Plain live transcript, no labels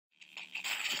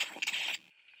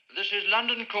This is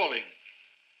London Calling.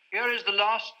 Here is the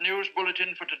last news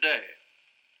bulletin for today.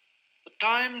 The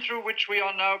time through which we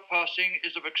are now passing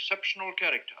is of exceptional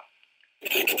character.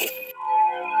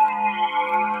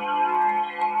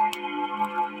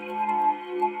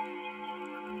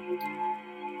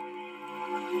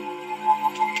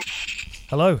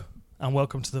 Hello, and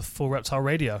welcome to the Full Reptile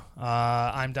Radio.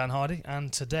 I'm Dan Hardy,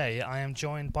 and today I am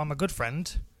joined by my good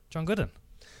friend, John Gooden.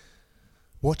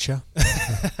 Watcher.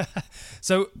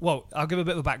 I'll give a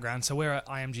bit of a background. So we're at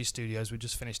IMG Studios. We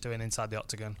just finished doing Inside the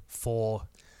Octagon for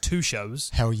 2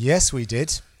 shows. Hell yes, we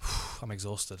did. I'm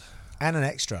exhausted. And an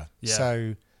extra. Yeah.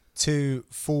 So 2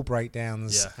 full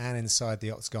breakdowns and Inside the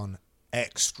Octagon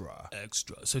extra.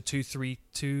 So 2, 3,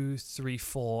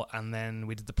 4, and then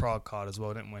we did the Prague card as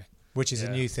well, didn't we? Which is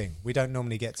a new thing. We don't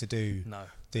normally get to do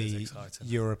the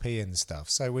European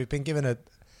stuff. So we've been given a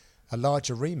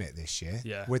larger remit this year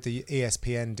with the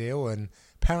ESPN deal, and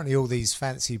apparently all these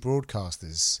fancy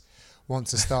broadcasters want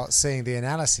to start seeing the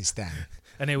analysis down.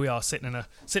 And here we are sitting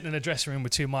in a dressing room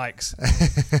with 2 mics.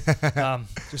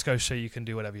 Just go show you can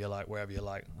do whatever you like, wherever you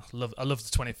like. I love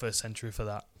the 21st century for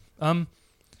that.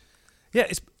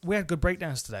 We had good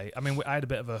breakdowns today. I mean, I had a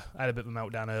bit of a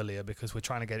meltdown earlier because we're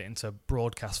trying to get it into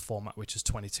broadcast format, which is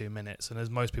 22 minutes. And as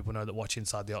most people know that watch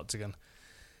Inside the Octagon,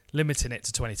 limiting it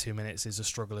to 22 minutes is a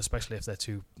struggle, especially if they're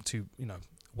two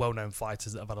well-known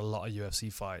fighters that have had a lot of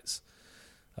UFC fights.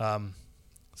 So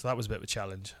that was a bit of a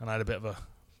challenge, and I had a bit of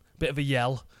a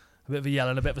yell and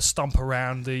a bit of a stomp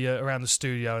around the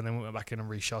studio, and then we went back in and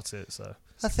reshot it. So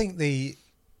I think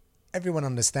everyone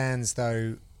understands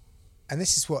though. And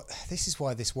this is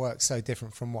why this works so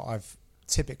different from what I've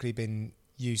typically been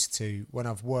used to when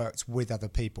I've worked with other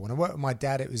people. When I worked with my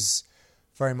dad, it was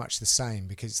very much the same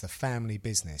because it's the family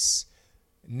business.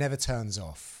 It never turns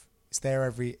off. It's there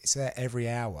every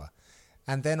hour.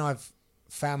 And then I've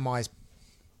found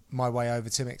my way over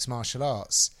to mixed martial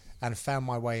arts and found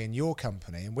my way in your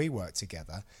company, and we worked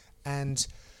together. And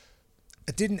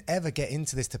I didn't ever get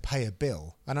into this to pay a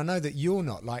bill, and I know that you're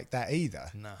not like that either.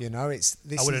 No. You know, I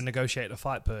would have negotiated a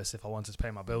fight purse if I wanted to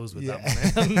pay my bills with that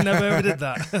money. I never ever did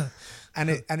that.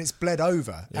 and it's bled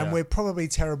over, and we're probably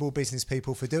terrible business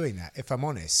people for doing that, if I'm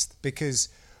honest, because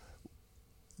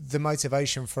the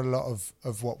motivation for a lot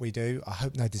of what we do, I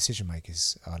hope no decision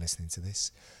makers are listening to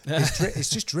this, it's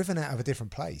just driven out of a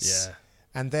different place,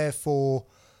 and therefore.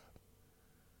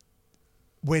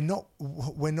 You're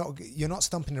not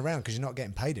stomping around because you're not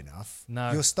getting paid enough.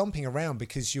 No. You're stomping around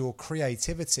because your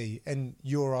creativity and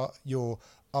your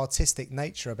artistic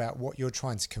nature about what you're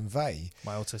trying to convey.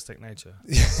 My autistic nature.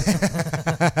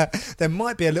 There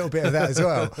might be a little bit of that as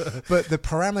well. But the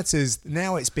parameters,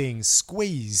 now it's being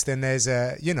squeezed, and there's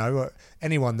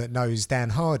anyone that knows Dan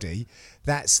Hardy,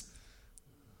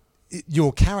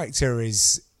 your character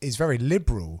is very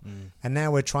liberal. And now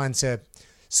we're trying to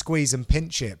squeeze and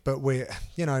pinch it, but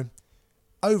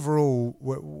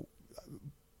overall,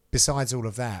 besides all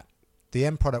of that, the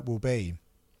end product will be,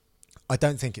 I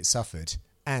don't think it suffered,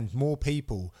 and more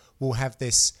people will have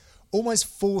this almost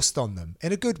forced on them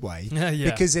in a good way,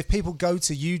 because if people go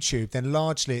to YouTube, then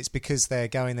largely it's because they're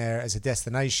going there as a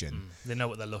destination. They know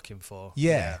what they're looking for.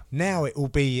 Now it will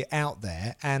be out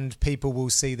there, and people will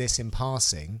see this in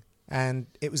passing. And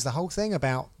it was the whole thing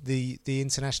about the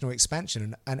international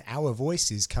expansion and our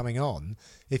voices coming on.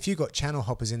 If you got channel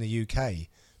hoppers in the UK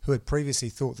who had previously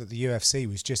thought that the UFC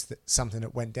was just something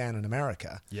that went down in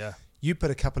America, you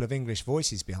put a couple of English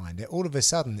voices behind it, all of a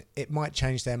sudden it might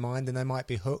change their mind and they might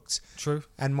be hooked. True.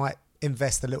 And might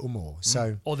invest a little more.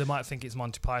 So, or they might think it's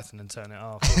Monty Python and turn it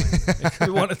off. It could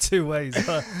be one of 2 ways.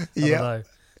 I don't know.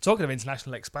 Talking of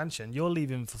international expansion, you're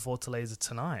leaving for Fortaleza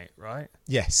tonight, right?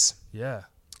 Yes.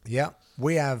 Yeah,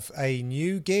 we have a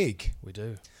new gig. We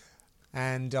do.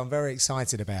 And I'm very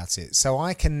excited about it. So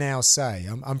I can now say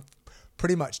I'm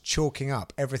pretty much chalking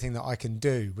up everything that I can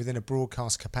do within a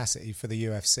broadcast capacity for the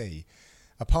UFC.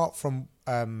 Apart from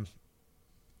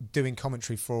doing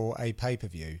commentary for a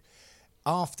pay-per-view,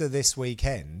 after this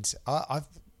weekend, I've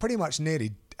pretty much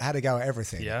nearly had a go at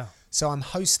everything. Yeah. So I'm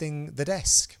hosting The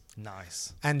Desk.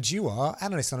 Nice. And you are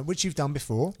analyst on it, which you've done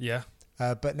before. Yeah.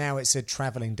 But now it's a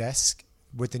travelling desk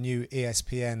with the new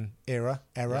ESPN era.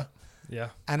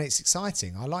 Yeah. And it's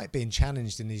exciting. I like being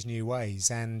challenged in these new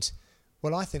ways. And,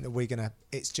 well, I think that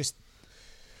it's just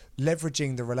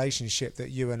leveraging the relationship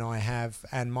that you and I have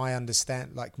and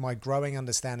my growing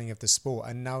understanding of the sport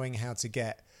and knowing how to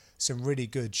get some really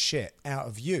good shit out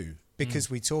of you, because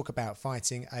we talk about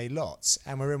fighting a lot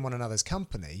and we're in one another's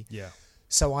company. Yeah.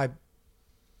 So I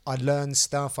learn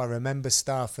stuff, I remember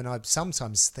stuff, and I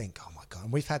sometimes think, oh my God,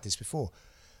 and we've had this before,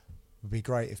 It would be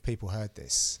great if people heard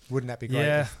this. Wouldn't that be great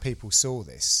if people saw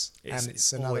this?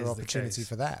 It's another opportunity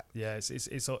for that. Yeah,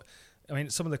 it's I mean,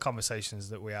 some of the conversations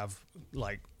that we have,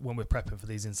 like when we're prepping for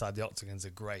these Inside the Octagons,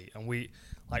 are great. And we,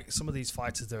 like some of these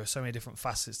fighters, there are so many different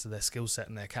facets to their skill set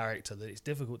and their character that it's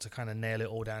difficult to kind of nail it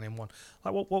all down in one.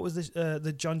 Like what was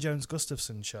the John Jones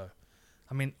Gustafsson show?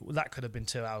 I mean, that could have been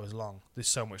 2 hours long. There's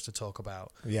so much to talk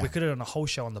about. Yeah. We could have done a whole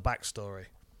show on the backstory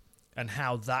and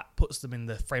how that puts them in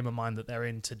the frame of mind that they're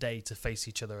in today to face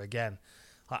each other again.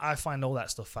 I find all that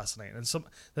stuff fascinating. And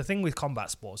the thing with combat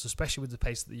sports, especially with the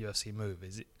pace that the UFC move,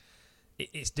 is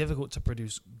it's difficult to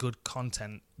produce good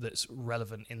content that's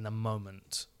relevant in the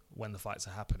moment when the fights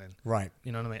are happening. Right.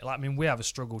 You know what I mean? Like, I mean, we have a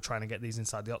struggle trying to get these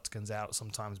Inside the Octagons out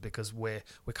sometimes because we're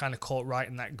kind of caught right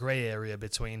in that grey area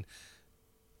between,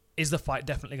 is the fight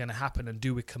definitely going to happen, and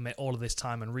do we commit all of this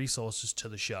time and resources to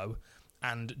the show,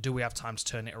 and do we have time to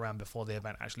turn it around before the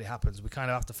event actually happens? We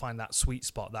kind of have to find that sweet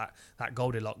spot, that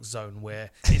Goldilocks zone where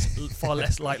it's far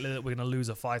less likely that we're going to lose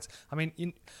a fight. I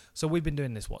mean, so we've been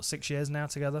doing this, 6 years now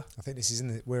together? I think this is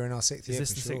we're in our 6th year.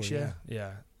 Is this the 6th year?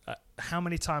 Yeah. How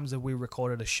many times have we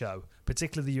recorded a show,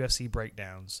 particularly the UFC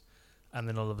breakdowns, and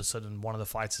then all of a sudden one of the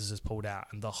fighters has pulled out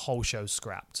and the whole show's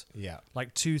scrapped? Yeah.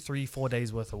 Like 2, 3, 4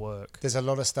 days worth of work. There's a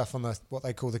lot of stuff on what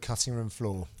they call the cutting room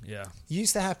floor. Yeah. It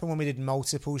used to happen when we did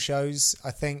multiple shows.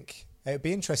 I think it would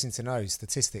be interesting to know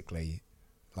statistically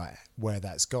like where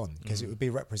that's gone, because it would be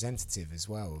representative as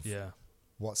well of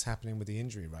what's happening with the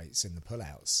injury rates and the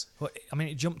pullouts. Well, I mean,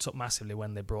 it jumped up massively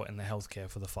when they brought in the healthcare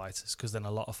for the fighters, because then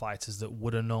a lot of fighters that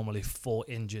would have normally fought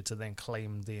injured to then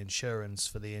claim the insurance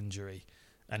for the injury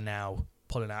are now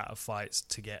pulling out of fights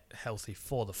to get healthy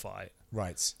for the fight.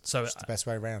 Right. So it's the best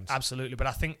way around. Absolutely. But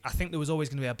I think there was always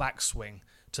going to be a backswing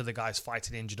to the guys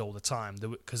fighting injured all the time,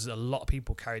 because a lot of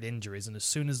people carried injuries, and as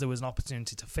soon as there was an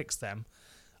opportunity to fix them,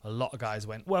 a lot of guys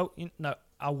went, well,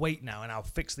 I'll wait now and I'll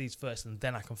fix these first and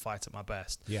then I can fight at my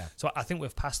best. Yeah. So I think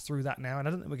we've passed through that now, and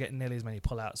I don't think we're getting nearly as many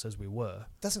pullouts as we were.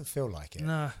 Doesn't feel like it.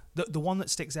 No. The one that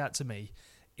sticks out to me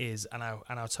is, and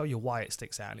I'll tell you why it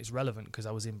sticks out, and it's relevant because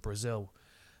I was in Brazil.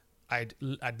 I'd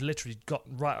literally got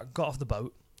off the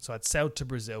boat, so I'd sailed to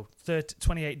Brazil,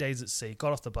 28 days at sea,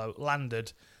 got off the boat,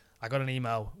 landed. I got an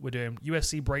email, we're doing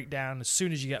UFC breakdown as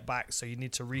soon as you get back, so you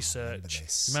need to research.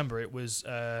 Remember, it was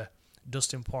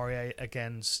Dustin Poirier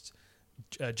against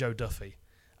Joe Duffy,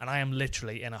 and I am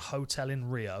literally in a hotel in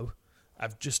Rio.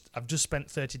 I've just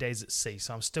spent 30 days at sea,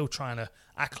 so I'm still trying to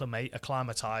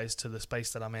acclimatise to the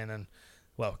space that I'm in, and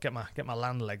get my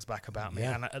land legs back about me.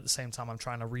 And at the same time, I'm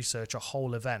trying to research a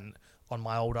whole event on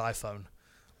my old iPhone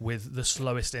with the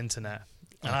slowest internet.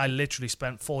 And I literally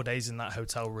spent 4 days in that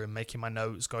hotel room making my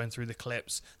notes, going through the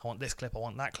clips. I want this clip, I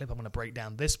want that clip, I'm going to break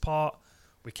down this part.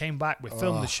 We came back, we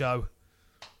filmed the show,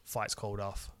 fight's called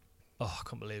off. Oh, I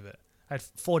couldn't believe it. I had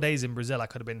 4 days in Brazil. I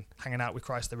could have been hanging out with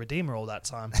Christ the Redeemer all that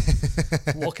time,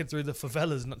 walking through the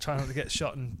favelas, not trying not to get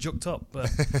shot and juked up. But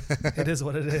it is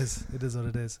what it is. It is what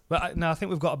it is. But I think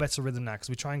we've got a better rhythm now, because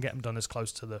we try and get them done as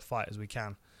close to the fight as we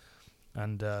can.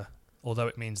 And although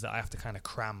it means that I have to kind of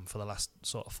cram for the last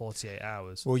sort of 48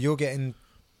 hours. Well, you're getting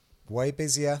way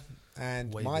busier,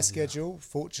 and my schedule,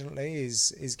 fortunately,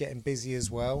 is getting busy as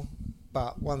well.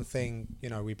 But one thing,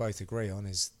 we both agree on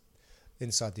is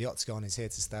Inside the Octagon is here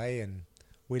to stay, and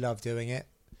we love doing it.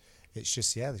 It's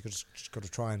just, they've just got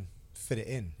to try and fit it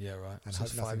in. Yeah, right. And so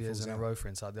it's 5 years in a row for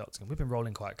Inside the Octagon. We've been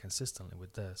rolling quite consistently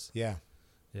with this. Yeah.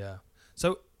 Yeah.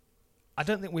 So I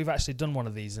don't think we've actually done one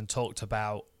of these and talked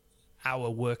about our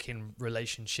working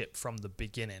relationship from the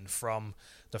beginning, from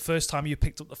the first time you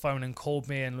picked up the phone and called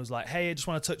me and was like, hey, I just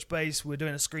want to touch base. We're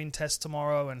doing a screen test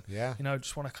tomorrow. And,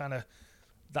 just want to kind of...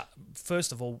 That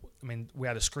first of all, I mean, we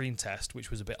had a screen test,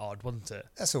 which was a bit odd, wasn't it?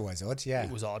 That's always odd, yeah.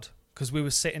 It was odd because we were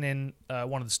sitting in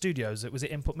one of the studios. Was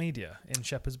it Input Media in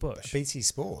Shepherd's Bush? BT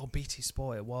Sport. Oh, BT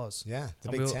Sport, it was. Yeah,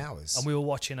 the big towers. And we were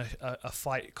watching a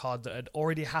fight card that had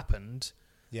already happened.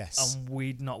 Yes. And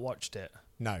we'd not watched it.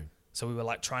 No. So we were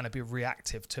like trying to be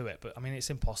reactive to it, but I mean, it's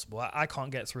impossible. I can't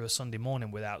get through a Sunday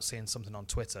morning without seeing something on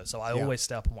Twitter. So I always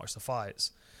stay up and watch the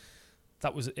fights.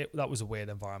 That was a weird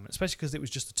environment, especially because it was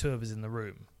just the two of us in the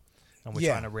room. And we're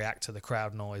trying to react to the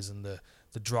crowd noise and the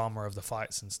drama of the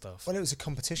fights and stuff. Well, it was a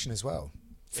competition as well.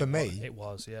 For me. It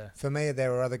was, yeah. For me,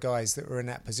 there were other guys that were in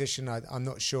that position. I'm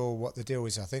not sure what the deal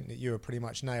is. I think that you were pretty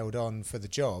much nailed on for the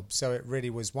job. So it really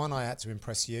was, one, I had to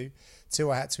impress you. Two,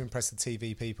 I had to impress the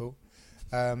TV people.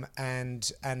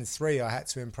 And three, I had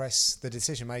to impress the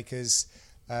decision makers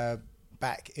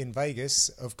back in Vegas.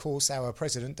 Of course, our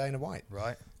president, Dana White.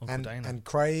 Right. Uncle Dana. And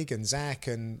Craig and Zach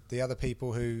and the other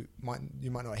people who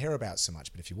you might not hear about so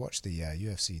much, but if you watch the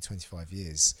UFC 25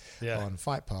 years on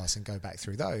Fight Pass and go back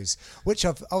through those, which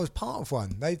I was part of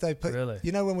one. They put, really?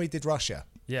 You know, when we did Russia,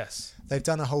 yes, they've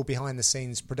done a whole behind the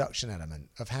scenes production element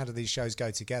of how do these shows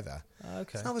go together.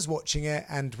 Okay. So I was watching it,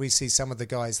 and we see some of the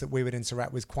guys that we would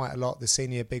interact with quite a lot, the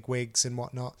senior bigwigs and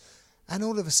whatnot. And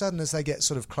all of a sudden, as they get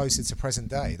sort of closer to present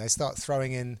day, they start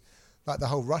throwing in like the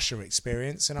whole Russia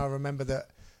experience. And I remember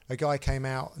that a guy came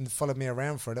out and followed me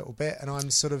around for a little bit, and I'm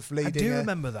sort of leading. I do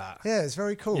remember that. Yeah, it's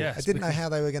very cool. Yes, I didn't know how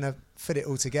they were going to fit it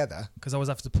all together. Because I was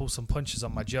having to pull some punches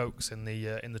on my jokes in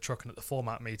the truck and at the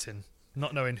format meeting,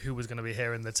 not knowing who was going to be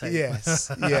hearing the tape. Yes,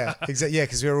 yeah, exactly. Yeah,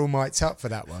 because we were all mic'd up for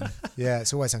that one. Yeah,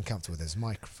 it's always uncomfortable. There's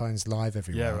microphones live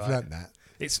everywhere. Yeah, right. I've learnt that.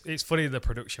 It's funny in the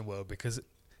production world because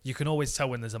you can always tell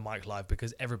when there's a mic live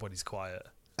because everybody's quiet.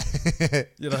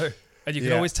 You know? And you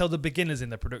can always tell the beginners in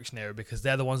the production area because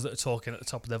they're the ones that are talking at the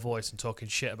top of their voice and talking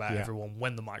shit about everyone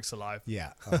when the mics are live.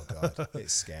 Yeah. Oh, God.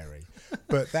 It's scary.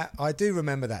 But I do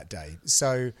remember that day.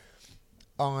 So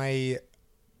it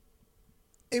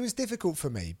was difficult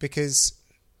for me because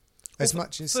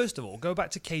First of all, go back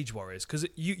to Cage Warriors because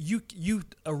you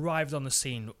arrived on the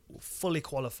scene fully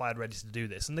qualified, ready to do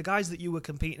this. And the guys that you were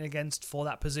competing against for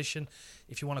that position,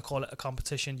 if you want to call it a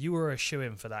competition, you were a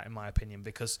shoo-in for that, in my opinion,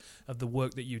 because of the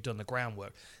work that you've done, the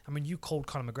groundwork. I mean, you called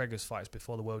Conor McGregor's fights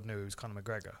before the world knew he was Conor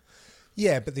McGregor.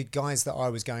 Yeah, but the guys that I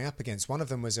was going up against, one of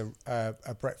them was a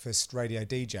breakfast radio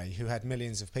DJ who had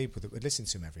millions of people that would listen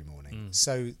to him every morning.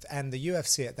 So, and the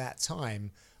UFC at that time,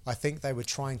 I think they were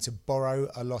trying to borrow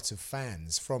a lot of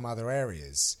fans from other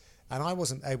areas, and I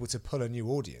wasn't able to pull a new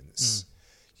audience.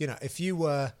 You know,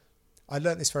 I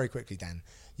learn't this very quickly, Dan.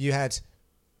 You had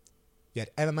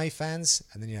MMA fans,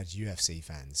 and then you had UFC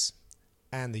fans.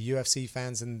 And the UFC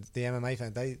fans and the MMA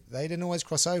fans, they didn't always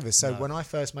cross over. So when I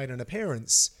first made an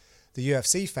appearance, the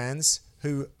UFC fans,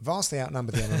 who vastly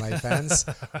outnumbered the MMA fans,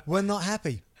 were not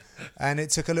happy. And it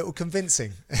took a little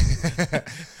convincing.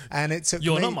 And it took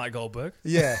You're me, not Mike Goldberg.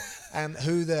 Yeah. And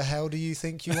who the hell do you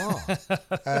think you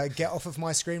are? Get off of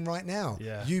my screen right now.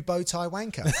 Yeah. You bow tie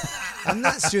wanker. And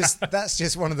that's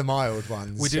just one of the mild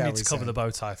ones. We do need to cover the bow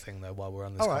tie thing, though, while we're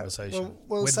on this conversation.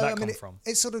 Well, Where did that come from?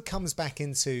 It sort of comes back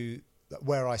into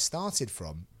where I started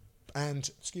from. And,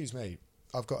 excuse me,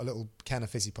 I've got a little can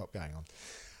of fizzy pop going on.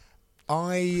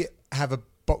 I have a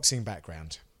boxing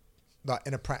background. Like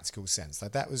in a practical sense,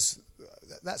 like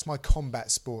that's my combat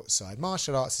sports side.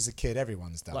 Martial arts as a kid,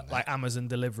 everyone's done that. Like Amazon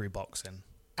delivery boxing.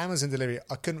 Amazon delivery,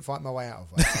 I couldn't fight my way out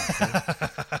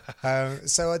of.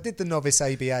 So I did the novice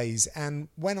ABAs, and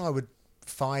when I would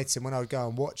fight and when I would go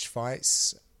and watch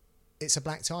fights, it's a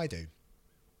black tie do,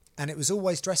 and it was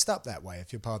always dressed up that way,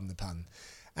 if you pardon the pun.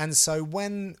 And so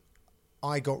when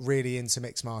I got really into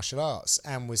mixed martial arts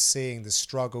and was seeing the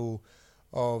struggle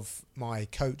of my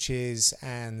coaches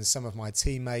and some of my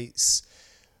teammates,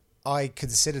 I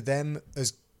considered them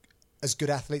as good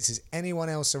athletes as anyone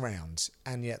else around,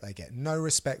 and yet they get no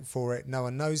respect for it. No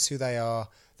one knows who they are.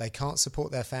 They can't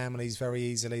support their families very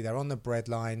easily. They're on the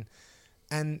breadline.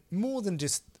 And more than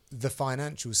just the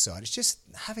financial side, it's just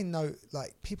having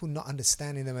people not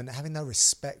understanding them and having no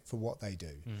respect for what they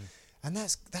do. And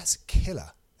that's a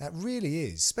killer. That really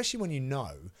is, especially when you know.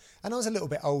 And I was a little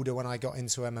bit older when I got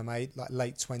into MMA, like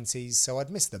late 20s, so I'd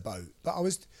missed the boat. But I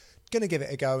was going to give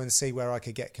it a go and see where I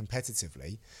could get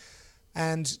competitively.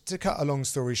 And to cut a long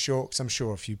story short, because I'm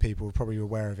sure a few people are probably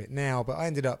aware of it now, but I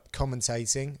ended up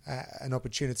commentating. An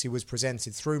opportunity was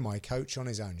presented through my coach on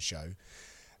his own show.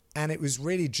 And it was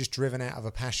really just driven out of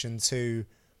a passion to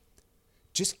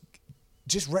just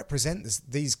represent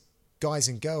these guys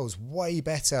and girls way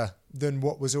better than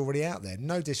what was already out there.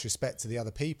 No disrespect to the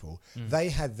other people. They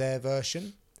had their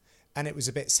version and it was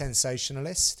a bit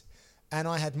sensationalist, and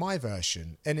I had my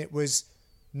version, and it was,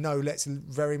 no, let's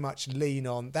very much lean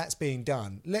on, that's being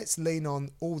done, let's lean on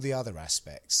all the other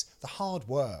aspects, the hard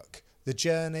work, the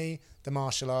journey, the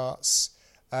martial arts,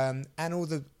 and all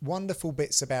the wonderful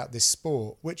bits about this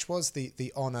sport, which was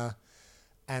the honour,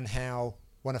 and how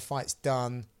when a fight's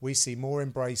done, we see more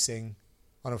embracing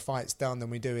on a fight's done than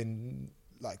we do in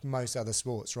like most other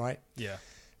sports, right? Yeah.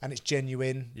 And it's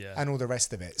genuine, and all the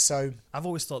rest of it. So I've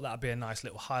always thought that'd be a nice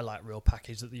little highlight reel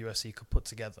package that the UFC could put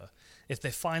together. If they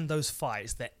find those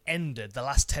fights that ended, the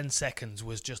last 10 seconds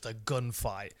was just a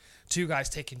gunfight, two guys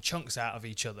taking chunks out of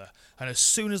each other, and as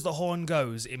soon as the horn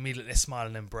goes, immediately they smile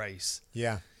and embrace.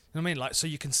 Yeah. You know what I mean? Like, so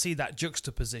you can see that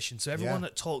juxtaposition. So everyone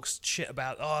that talks shit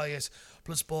about, oh yes,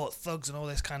 blood sport, thugs and all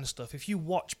this kind of stuff, if you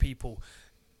watch people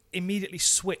immediately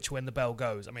switch when the bell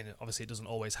goes. I mean, obviously it doesn't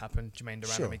always happen. Jermaine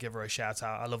Durant, let me give her a shout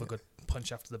out. I love a good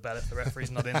punch after the bell if the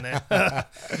referee's not in there.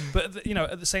 But you know,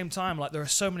 at the same time, like there are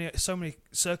so many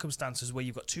circumstances where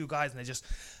you've got two guys and they just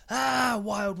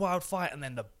wild fight, and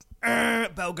then the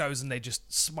bell goes and they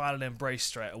just smile and embrace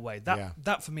straight away.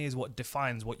 That for me is what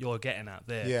defines what you're getting at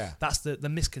there. Yeah. That's the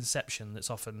misconception that's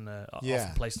often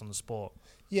placed on the sport.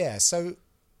 Yeah, so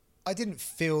I didn't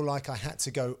feel like I had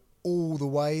to go all the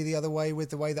way the other way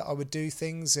with the way that I would do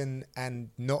things and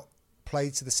not play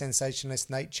to the sensationalist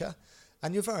nature.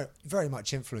 And you're very, very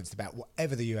much influenced about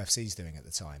whatever the UFC's doing at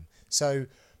the time. So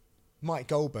Mike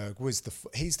Goldberg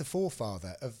he's the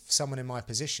forefather of someone in my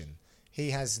position.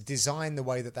 He has designed the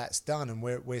way that that's done, and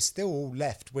we're still all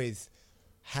left with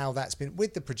how that's been,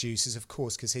 with the producers, of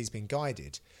course, because he's been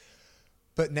guided.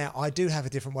 But now I do have a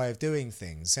different way of doing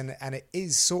things, and it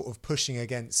is sort of pushing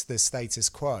against the status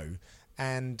quo.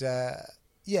 And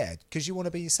because you want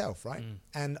to be yourself, right?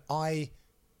 And I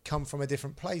come from a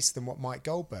different place than what Mike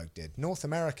Goldberg did. North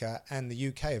America and the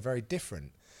UK are very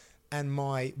different. And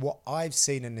what I've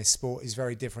seen in this sport is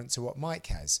very different to what Mike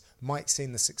has. Mike's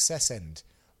seen the success end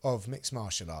of mixed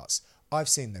martial arts. I've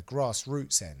seen the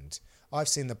grassroots end. I've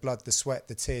seen the blood, the sweat,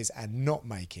 the tears, and not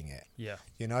making it. Yeah.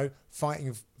 You know,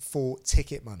 fighting for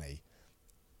ticket money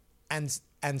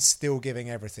and still giving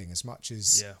everything as much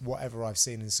as whatever I've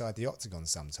seen inside the octagon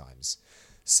sometimes.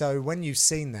 So when you've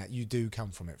seen that, you do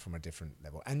come from it from a different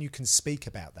level, and you can speak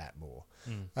about that more.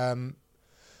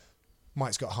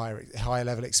 Mike's got higher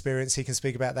level experience. He can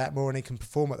speak about that more, and he can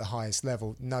perform at the highest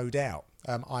level, no doubt.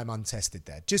 I'm untested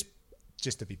there, just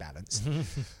to be balanced.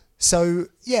 So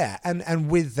yeah, and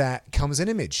with that comes an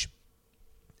image,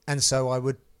 and so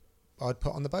I'd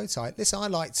put on the bow tie.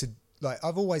 Listen,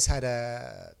 I've always had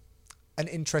an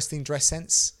interesting dress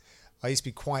sense. I used to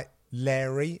be quite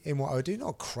leery in what I would do,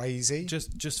 not crazy.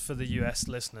 Just for the US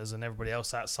listeners and everybody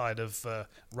else outside of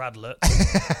Radlett,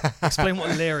 explain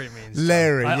what leery means.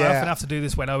 Leery, I often have to do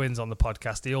this when Owen's on the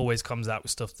podcast. He always comes out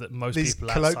with stuff that most these people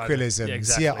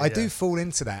colloquialisms. Outside of, I do fall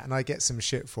into that, and I get some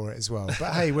shit for it as well.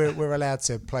 But hey, we're allowed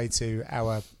to play to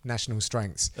our national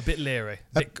strengths. A bit leery,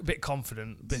 a bit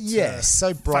confident, a bit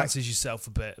so bright, fancies yourself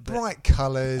a bit. Bright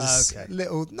colours,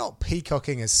 little, not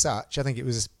peacocking as such. I think it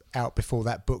was out before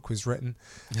that book was written.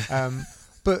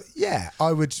 But yeah,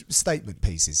 I would statement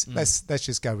pieces. Let's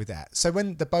just go with that. So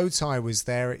when the bow tie was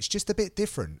there, it's just a bit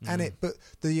different. But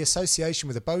the association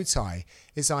with a bow tie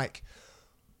is like,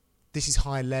 this is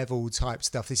high level type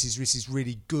stuff. This is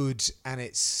really good, and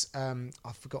it's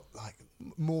I forgot, like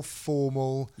more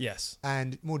formal,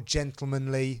 and more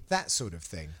gentlemanly, that sort of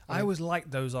thing. I always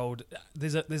liked those old.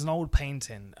 There's an old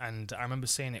painting, and I remember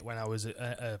seeing it when I was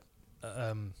at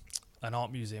an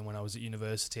art museum when I was at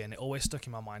university, and it always stuck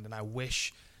in my mind, and I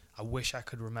wish I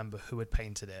could remember who had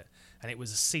painted it. And it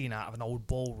was a scene out of an old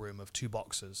ballroom of two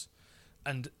boxers,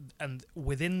 and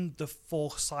within the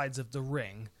four sides of the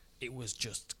ring, it was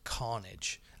just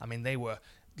carnage. I mean, they were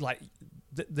like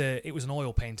it was an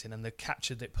oil painting, and they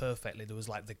captured it perfectly. There was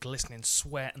like the glistening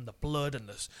sweat and the blood and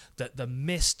the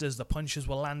mist as the punches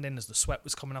were landing, as the sweat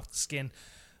was coming off the skin.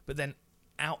 But then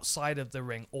outside of the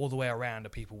ring, all the way around, are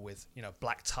people with, you know,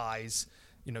 black ties,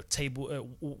 you know, table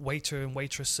waiter and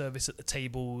waitress service at the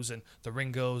tables, and the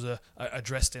ring girls are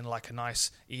dressed in like a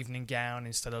nice evening gown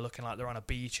instead of looking like they're on a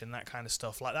beach and that kind of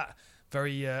stuff like that.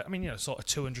 Very, I mean, you know, sort of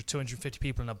 250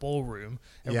 people in a ballroom.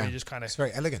 Everybody just kind of... It's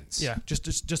very elegant. Yeah,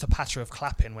 just a patter of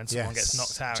clapping when someone gets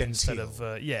knocked out genteel. Instead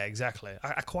of... yeah, exactly.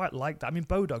 I quite like that. I mean,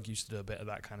 Bodog used to do a bit of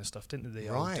that kind of stuff, didn't they?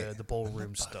 The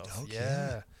ballroom stuff. Bodog,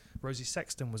 yeah. Rosie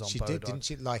Sexton was on Bodog. She did, didn't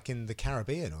she? Like in the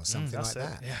Caribbean or something like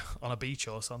that. Yeah, on a beach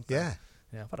or something. Yeah.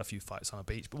 Yeah, I've had a few fights on a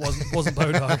beach, but wasn't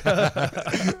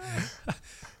Bodog.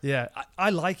 Yeah, I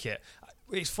like it.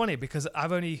 It's funny because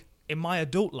in my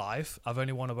adult life, I've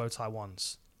only worn a bow tie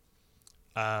once.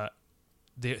 The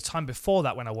time before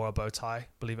that, when I wore a bow tie,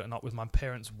 believe it or not, was my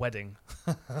parents' wedding.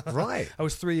 Right. I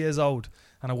was 3 years old,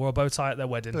 and I wore a bow tie at their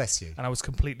wedding. Bless you. And I was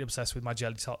completely obsessed with my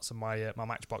jelly tots and my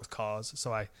Matchbox cars,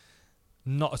 so I...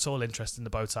 Not at all interested in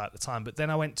the bow tie at the time, but then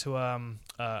I went to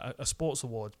a sports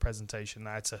awards presentation.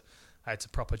 I had to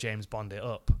proper James Bond it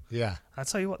up. Yeah. I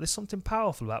tell you what, there's something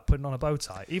powerful about putting on a bow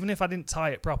tie. Even if I didn't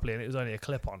tie it properly and it was only a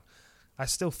clip on, I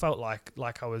still felt like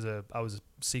I was a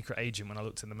secret agent when I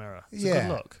looked in the mirror. It's a good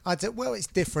look. Well, it's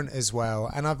different as well,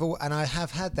 and I have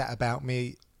had that about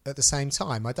me at the same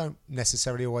time. I don't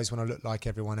necessarily always want to look like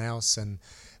everyone else,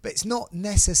 but it's not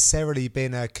necessarily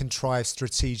been a contrived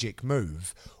strategic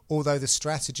move. Although the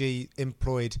strategy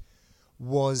employed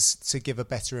was to give a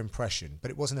better impression, but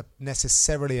it wasn't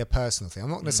necessarily a personal thing. I'm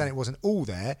not going to say it wasn't all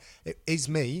there. It is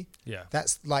me. Yeah,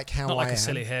 that's like how not like I am. a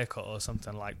silly haircut or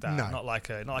something like that. No. Not like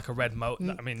a red moat.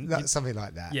 I mean, something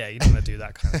like that. Yeah, you don't want to do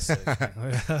that kind of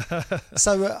silly thing.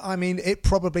 So I mean, it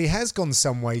probably has gone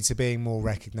some way to being more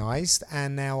recognised,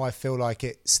 and now I feel like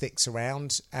it sticks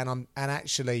around. And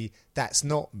actually, that's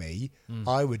not me.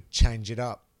 I would change it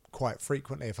up quite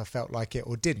frequently if I felt like it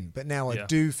or didn't. But now I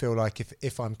do feel like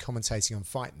if I'm commentating on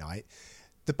fight night,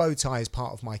 the bow tie is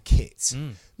part of my kit.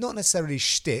 Not necessarily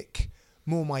shtick,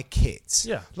 more my kit.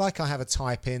 Yeah. Like I have a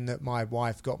type in that my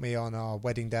wife got me on our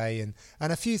wedding day and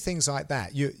a few things like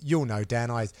that. You'll know, Dan,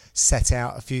 I set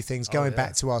out a few things going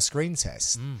back to our screen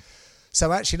test.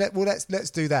 So actually,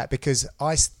 let's do that, because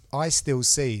I still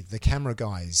see the camera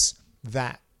guys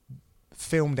that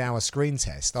filmed our screen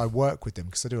test. I work with them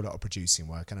because I do a lot of producing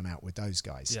work and I'm out with those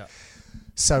guys. Yeah.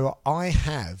 So I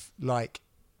have like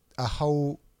a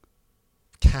whole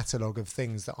catalogue of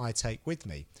things that I take with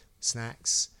me.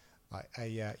 Snacks, like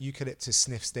a eucalyptus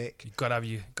sniff stick. You've got to have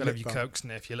your Coke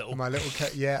sniff, your little... My little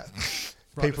yeah.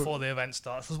 Right before the event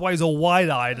starts. That's why he's all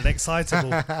wide-eyed and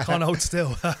excitable. Can't hold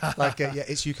still.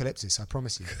 It's eucalyptus, I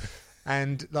promise you.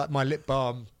 And like my lip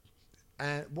balm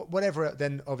and whatever,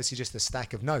 then obviously just a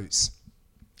stack of notes.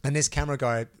 And this camera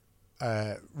guy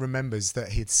remembers that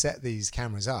he'd set these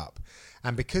cameras up,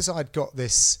 and because I'd got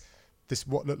this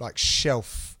what looked like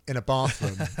shelf in a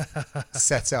bathroom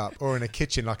set up, or in a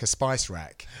kitchen like a spice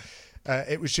rack,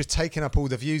 it was just taking up all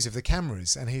the views of the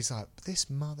cameras. And he's like, "This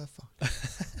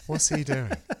motherfucker, what's he doing?"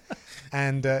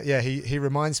 And he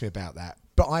reminds me about that.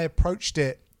 But I approached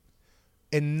it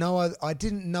in I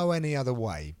didn't know any other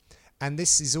way. And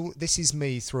this is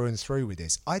me through and through with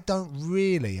this. I don't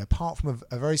really, apart from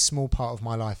a very small part of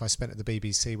my life I spent at the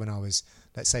BBC when I was,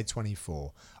 let's say,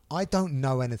 24, I don't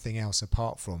know anything else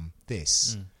apart from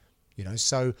this.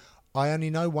 So I only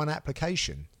know one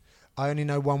application. I only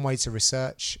know one way to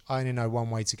research. I only know one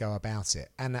way to go about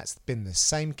it. And that's been the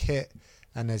same kit,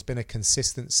 and there's been a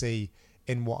consistency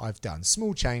in what I've done.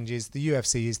 Small changes. The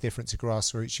UFC is different to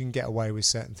grassroots. You can get away with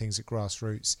certain things at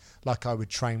grassroots, like I would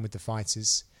train with the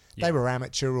fighters. Yeah. They were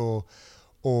amateur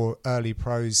or early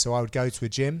pros, so I would go to a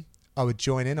gym. I would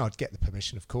join in. I'd get the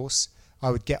permission, of course. I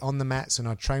would get on the mats and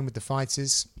I'd train with the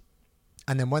fighters.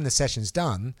 And then when the session's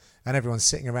done and everyone's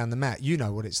sitting around the mat, you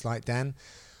know what it's like, Dan.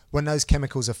 When those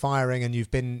chemicals are firing and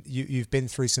you've been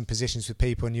through some positions with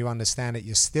people and you understand it,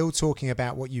 you're still talking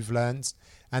about what you've learned,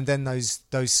 and then those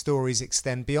stories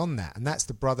extend beyond that, and that's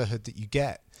the brotherhood that you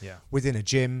get within a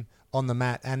gym, on the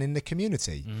mat, and in the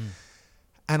community.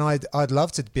 And I'd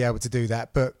love to be able to do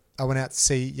that, but I went out to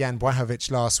see Jan Błachowicz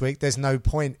last week. There's no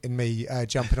point in me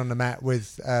jumping on the mat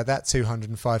with that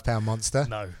 205-pound monster.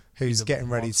 No, who's getting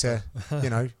ready to,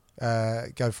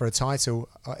 go for a title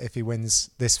if he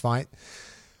wins this fight.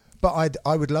 But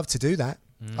I would love to do that.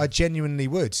 I genuinely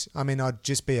would. I mean, I'd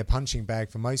just be a punching bag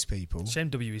for most people.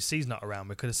 Shame WEC's not around.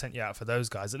 We could have sent you out for those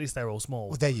guys. At least they're all small.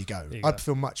 Well, there you go. I'd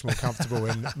feel much more comfortable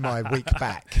in my weak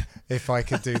back if I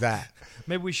could do that.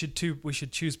 Maybe we should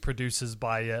choose producers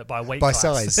by weight by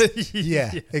class. Size.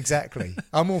 Yeah, exactly.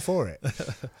 I'm all for it.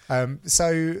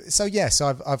 So yes,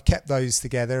 I've kept those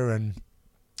together, and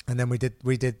then we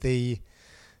did the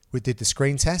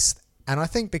screen test, and I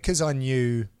think because I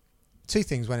knew. Two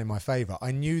things went in my favour.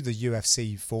 I knew the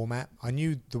UFC format. I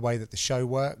knew the way that the show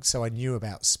worked, so I knew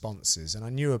about sponsors, and I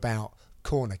knew about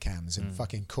corner cams and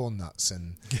fucking corn nuts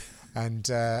and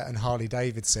Harley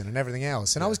Davidson and everything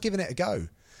else. And I was giving it a go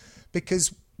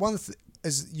because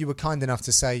as you were kind enough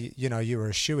to say, you were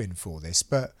a shoo-in for this,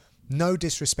 but no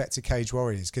disrespect to Cage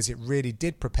Warriors, because it really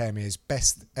did prepare me as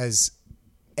best as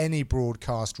any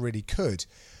broadcast really could.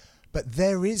 But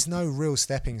there is no real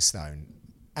stepping stone,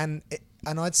 and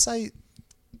I'd say.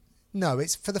 No,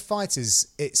 it's for the fighters.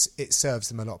 It serves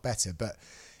them a lot better. But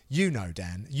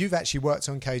Dan, you've actually worked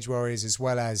on Cage Warriors as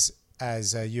well as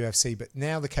UFC. But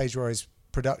now the Cage Warriors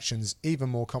production's even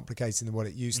more complicated than what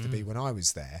it used to be when I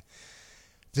was there.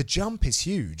 The jump is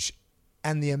huge,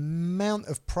 and the amount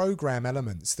of program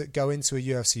elements that go into a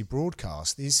UFC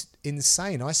broadcast is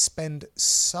insane. I spend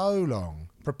so long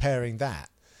preparing that.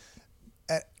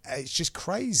 It's just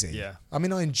crazy. Yeah. I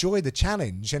mean, I enjoy the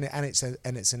challenge, and it's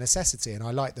a necessity, and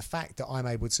I like the fact that I'm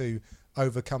able to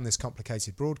overcome this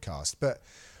complicated broadcast. But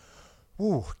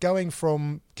going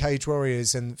from Cage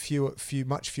Warriors and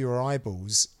much fewer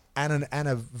eyeballs, and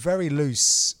a very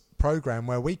loose program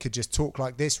where we could just talk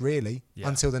like this really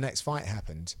until the next fight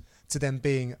happened, to them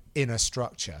being in a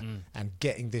structure and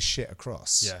getting this shit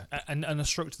across. Yeah, and a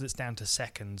structure that's down to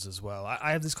seconds as well.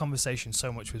 I have this conversation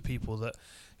so much with people that,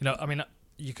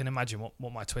 you can imagine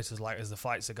what my Twitter's like as the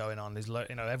fights are going on.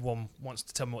 Everyone wants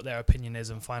to tell me what their opinion is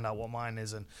and find out what mine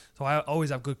is, and so I always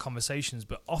have good conversations.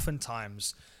 But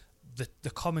oftentimes, the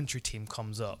commentary team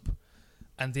comes up,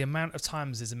 and the amount of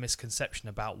times there's a misconception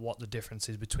about what the difference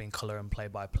is between colour and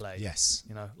play-by-play. Yes.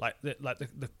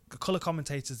 The colour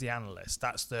commentator's the analyst.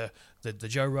 That's the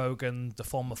Joe Rogan, the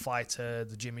former fighter,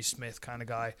 the Jimmy Smith kind of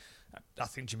guy. I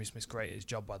think Jimmy Smith's great at his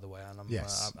job, by the way, and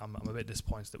I'm a bit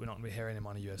disappointed that we're not going to be hearing him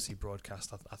on a UFC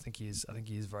broadcast. I think he is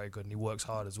very good, and he works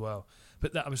hard as well.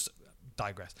 But I was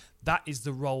digress. That is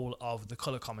the role of the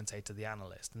colour commentator, the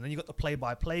analyst, and then you got the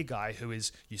play-by-play guy, who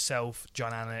is yourself,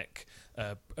 John Anik,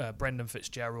 Brendan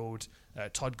Fitzgerald,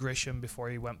 Todd Grisham before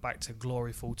he went back to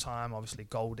Glory full time. Obviously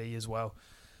Goldie as well.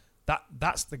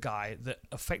 That's the guy that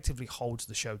effectively holds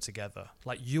the show together.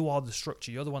 Like, you are the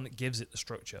structure. You're the one that gives it the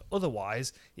structure.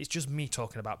 Otherwise, it's just me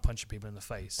talking about punching people in the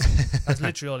face. That's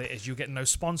literally all it is. You get no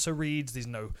sponsor reads. There's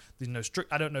no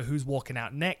I don't know who's walking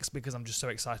out next because I'm just so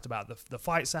excited about the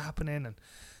fights that are happening. And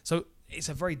so it's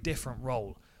a very different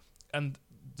role. And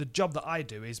the job that I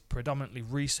do is predominantly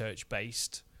research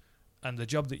based, and the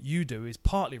job that you do is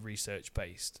partly research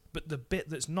based. But the bit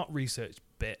that's not research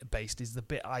based is the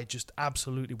bit I just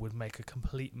absolutely would make a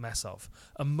complete mess of.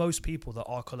 And most people that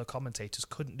are colour commentators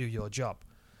couldn't do your job.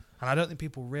 And I don't think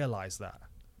people realise that.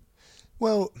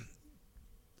 Well,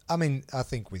 I mean, I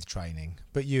think with training,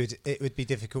 but it would be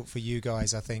difficult for you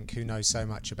guys, I think, who know so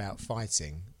much about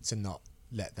fighting, to not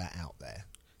let that out there.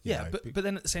 Yeah, but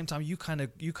then at the same time, you kind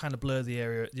of blur the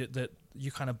area, that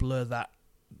you kind of blur that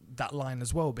line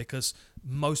as well, because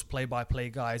most play-by-play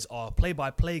guys are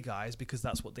play-by-play guys because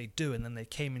that's what they do, and then they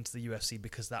came into the UFC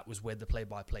because that was where the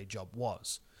play-by-play job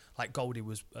was. Like Goldie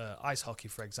was ice hockey,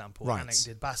 for example, right. Anik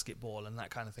did basketball and that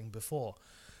kind of thing before.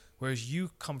 Whereas you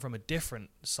come from a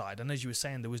different side, and as you were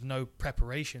saying, there was no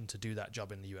preparation to do that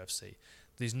job in the UFC.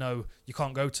 You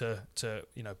can't go to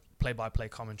play-by-play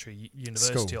commentary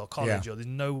university School. or college, or there's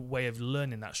no way of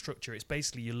learning that structure. It's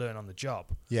basically you learn on the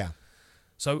job. Yeah.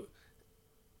 So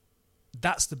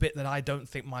that's the bit that I don't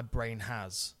think my brain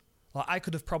has. Like, I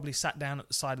could have probably sat down at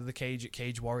the side of the cage at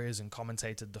Cage Warriors and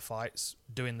commentated the fights,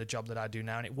 doing the job that I do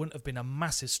now, and it wouldn't have been a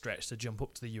massive stretch to jump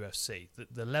up to the UFC.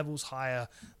 The level's higher,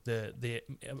 the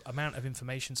amount of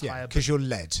information's higher. Because you're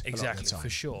led. Exactly, a lot of the time. for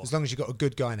sure. As long as you've got a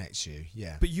good guy next to you,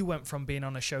 yeah. But you went from being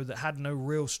on a show that had no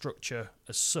real structure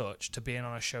as such to being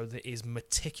on a show that is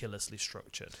meticulously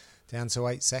structured. Down to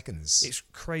 8 seconds. It's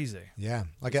crazy. Yeah,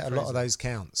 I get a lot of those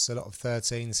counts, a lot of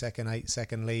 13-second,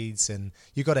 8-second leads, and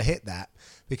you got to hit that,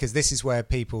 because this is where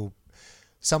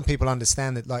some people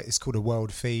understand that, like, it's called a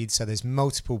world feed, so there's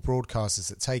multiple broadcasters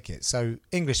that take it. So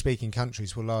English-speaking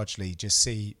countries will largely just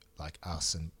see, like,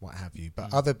 us and what have you,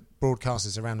 but other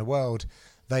broadcasters around the world,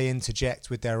 they interject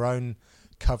with their own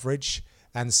coverage,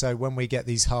 and so when we get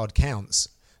these hard counts,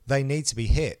 they need to be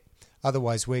hit.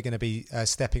 Otherwise, we're going to be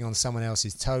stepping on someone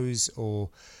else's toes or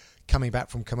coming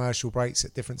back from commercial breaks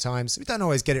at different times. We don't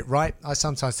always get it right. I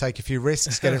sometimes take a few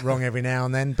risks, get it wrong every now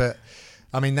and then. But,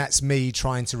 I mean, that's me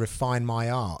trying to refine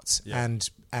my art and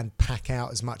pack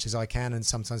out as much as I can, and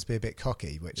sometimes be a bit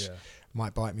cocky, which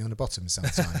might bite me on the bottom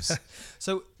sometimes.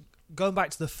 So, going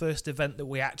back to the first event that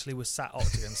we actually were sat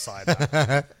octagon side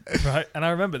at, right? And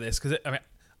I remember this because,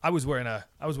 I was wearing a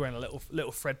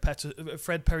little Fred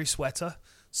Perry sweater,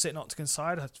 sitting octagon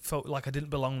side. I felt like I didn't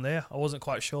belong there. I wasn't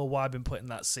quite sure why I'd been put in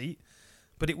that seat.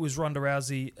 But it was Ronda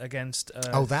Rousey against...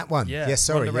 that one. Yeah, yes,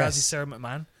 sorry, Ronda Rousey, Sarah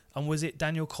McMahon. And was it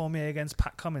Daniel Cormier against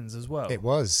Pat Cummins as well? It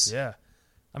was. Yeah.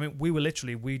 I mean, we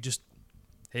just...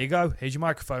 Here you go. Here's your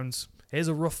microphones. Here's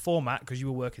a rough format, because you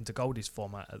were working to Goldie's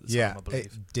format at the time, I believe.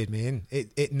 It did me in.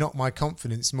 It knocked my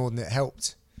confidence more than it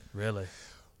helped. Really?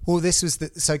 Well, this was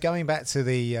so going back to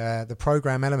the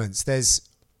program elements,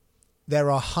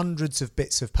 there are hundreds of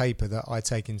bits of paper that I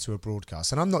take into a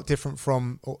broadcast, and I'm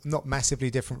not massively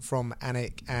different from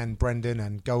Anik and Brendan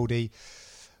and Goldie,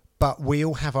 but we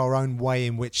all have our own way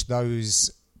in which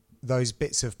those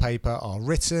bits of paper are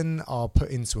written, are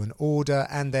put into an order,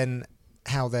 and then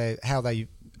how they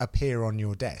appear on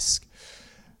your desk.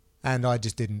 And I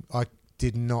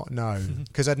did not know,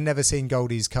 because I'd never seen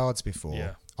Goldie's cards before.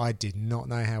 Yeah. I did not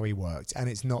know how he worked, and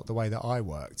it's not the way that I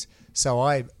worked. So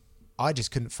I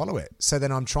just couldn't follow it. So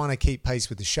then I'm trying to keep pace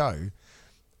with the show,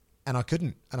 and I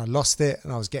couldn't, and I lost it,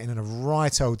 and I was getting in a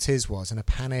right old tizwas and a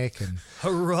panic. And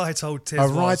a right old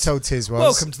tizwas.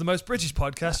 Welcome to the most British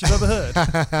podcast you've ever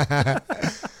heard.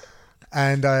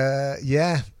 And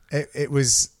it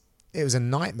was a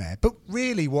nightmare. But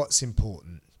really what's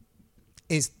important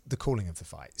is the calling of the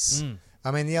fights. I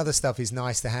mean, the other stuff is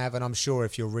nice to have, and I'm sure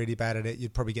if you're really bad at it,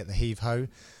 you'd probably get the heave-ho.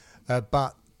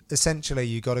 But essentially,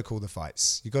 you got to call the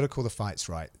fights. You got to call the fights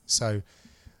right. So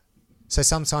So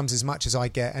sometimes, as much as I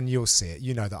get, and you'll see it,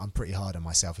 you know that I'm pretty hard on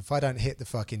myself. If I don't hit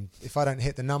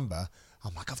the number,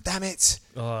 I'm like, oh, damn it,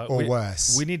 or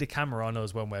worse. We need a camera on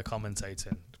us when we're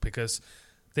commentating, because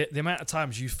the amount of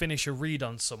times you finish a read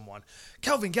on someone,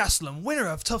 Kelvin Gastelum, winner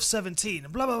of Tough 17,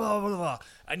 and blah, blah, blah, blah, blah,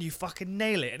 and you fucking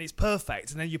nail it, and it's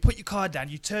perfect, and then you put your card down,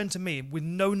 you turn to me with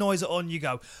no noise at all, and you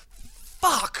go,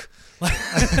 fuck!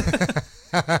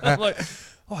 I'm like,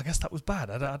 oh, I guess that was bad.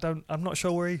 I'm not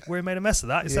sure where he made a mess of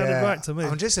that. It sounded right to me.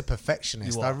 I'm just a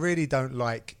perfectionist. I really don't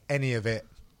like any of it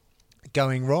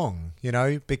going wrong,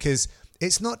 because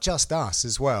it's not just us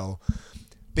as well.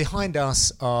 Behind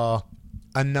us are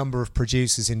a number of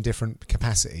producers in different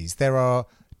capacities. There are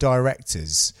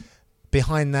directors.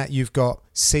 Behind that, you've got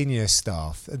senior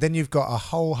staff. Then you've got a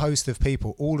whole host of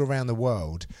people all around the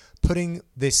world putting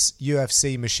this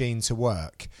UFC machine to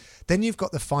work. Then you've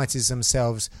got the fighters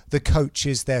themselves, the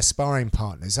coaches, their sparring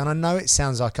partners. And I know it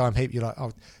sounds like I'm heap. You're like,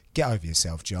 oh, get over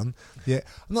yourself, John. Yeah,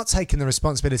 I'm not taking the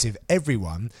responsibility of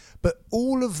everyone, but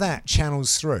all of that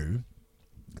channels through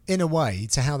in a way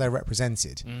to how they're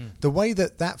represented. The way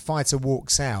that fighter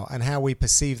walks out and how we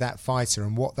perceive that fighter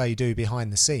and what they do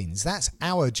behind the scenes, that's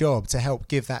our job to help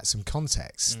give that some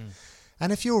context.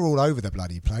 And if you're all over the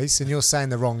bloody place and you're saying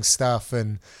the wrong stuff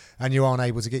and you aren't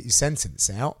able to get your sentence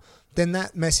out, then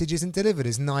that message isn't delivered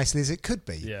as nicely as it could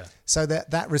be. Yeah. So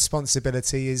that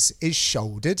responsibility is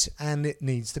shouldered and it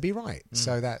needs to be right.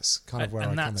 So that's kind of where I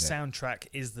come at it. And that soundtrack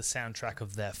is the soundtrack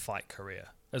of their fight career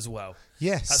as well.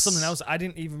 Yes. That's something else. I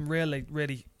didn't even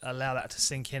really allow that to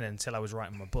sink in until I was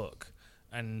writing my book.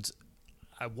 And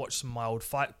I watched some of my old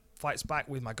fights back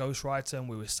with my ghostwriter, and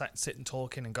we were sitting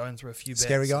talking and going through a few bits.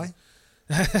 Scary guy?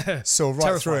 Saw right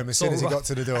Terrifying. through him as soon as he got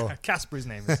to the door. Casper, his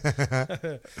name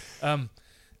is.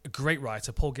 A great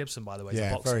writer, Paul Gibson, by the way, is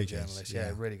a boxing journalist.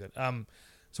 Yeah, really good.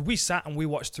 So we sat and we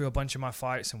watched through a bunch of my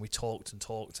fights, and we talked,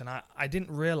 and I didn't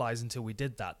realize until we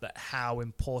did that how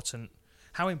important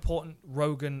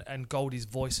Rogan and Goldie's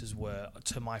voices were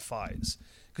to my fights,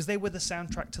 because they were the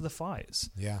soundtrack to the fights.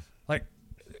 Yeah. Like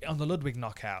on the Ludwig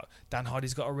knockout, Dan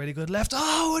Hardy's got a really good left.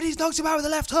 Oh, and he's knocked him out with a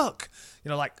left hook.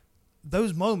 Like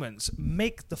those moments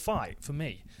make the fight for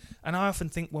me. And I often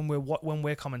think when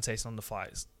we're commentating on the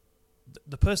fights,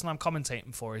 the person I'm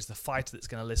commentating for is the fighter that's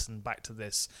going to listen back to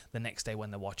this the next day when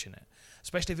they're watching it,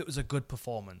 especially if it was a good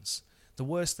performance. The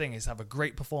worst thing is to have a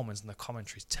great performance and the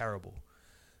commentary's terrible,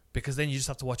 because then you just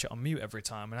have to watch it on mute every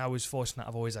time. And I was fortunate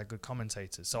I've always had good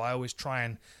commentators, so I always try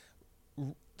and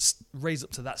raise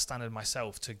up to that standard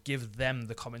myself to give them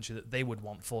the commentary that they would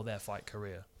want for their fight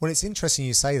career. Well, it's interesting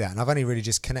you say that, and I've only really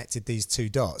just connected these two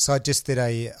dots. I did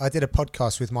a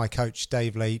podcast with my coach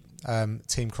Dave Lee,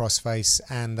 Team Crossface,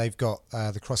 and they've got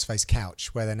the Crossface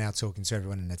Couch, where they're now talking to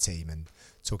everyone in the team and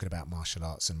talking about martial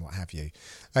arts and what have you.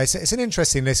 It's an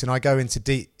interesting listen. I go into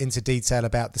detail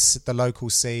about the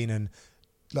local scene and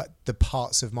like the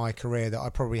parts of my career that I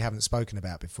probably haven't spoken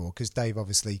about before, because Dave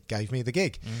obviously gave me the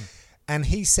gig. And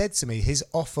he said to me, his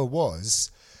offer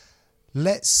was,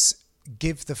 let's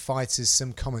give the fighters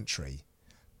some commentary,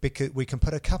 because we can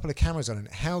put a couple of cameras on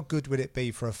it. How good would it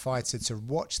be for a fighter to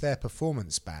watch their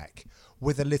performance back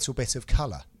with a little bit of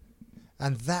colour?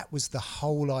 And that was the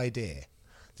whole idea.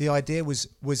 The idea was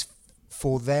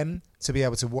for them to be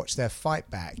able to watch their fight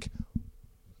back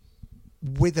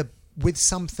with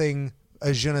something,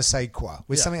 a je ne sais quoi,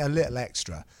 with something a little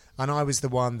extra. And I was the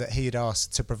one that he had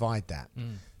asked to provide that.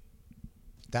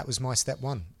 That was my step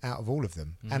one out of all of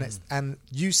them. And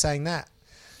you saying that,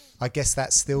 I guess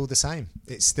that's still the same.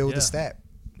 It's still the step.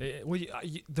 The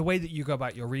way that you go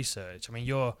about your research, I mean,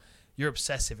 you're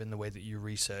obsessive in the way that you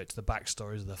research the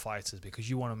backstories of the fighters, because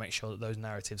you want to make sure that those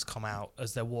narratives come out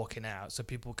as they're walking out, so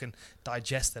people can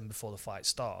digest them before the fight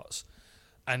starts.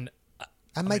 And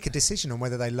make a decision on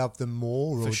whether they love them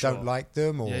more or don't like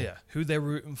them, or who they're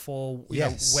rooting for. You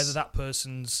know, whether that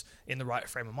person's in the right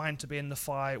frame of mind to be in the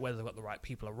fight, whether they've got the right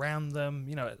people around them.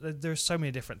 There's so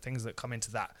many different things that come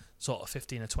into that sort of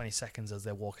 15 or 20 seconds as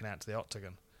they're walking out to the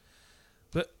octagon.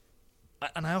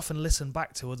 And I often listen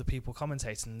back to other people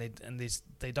commentating, and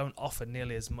they don't offer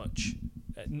nearly as much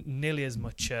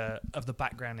of the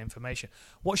background information.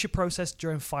 What's your process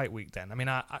during fight week then? I mean,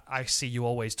 I see you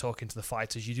always talking to the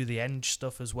fighters. You do the end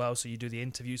stuff as well, so you do the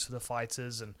interviews for the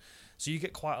fighters, and so you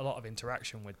get quite a lot of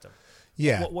interaction with them.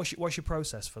 Yeah. What's your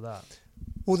process for that?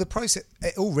 Well, the process,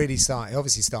 it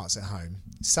obviously starts at home.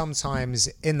 Sometimes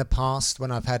in the past,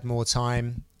 when I've had more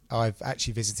time, I've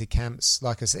actually visited camps.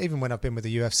 Like I said, even when I've been with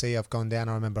the UFC, I've gone down.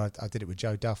 I remember I did it with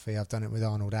Joe Duffy. I've done it with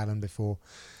Arnold Allen before.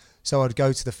 So I'd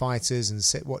go to the fighters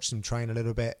and watch them train a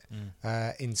little bit,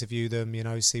 interview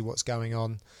them, see what's going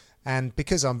on. And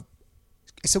because I'm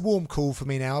it's a warm call for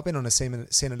me now. I've been on a scene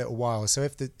a little while, so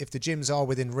if the gyms are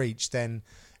within reach, then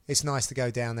it's nice to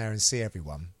go down there and see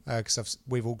everyone, because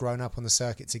we've all grown up on the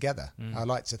circuit together. I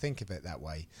like to think of it that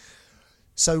way.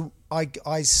 So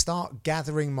I start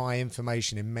gathering my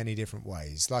information in many different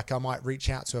ways. Like I might reach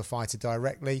out to a fighter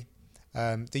directly.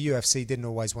 The UFC didn't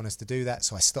always want us to do that,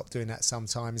 so I stopped doing that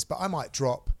sometimes. But I might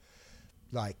drop,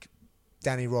 like,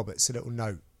 Danny Roberts a little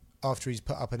note after he's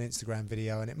put up an Instagram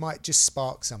video, and it might just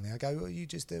spark something. I go, well, you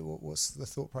just do, what's the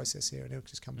thought process here? And he'll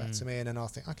just come back to me, and then I'll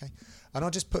think, okay. And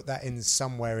I'll just put that in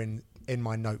somewhere in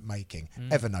my note making.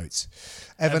 Evernote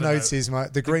is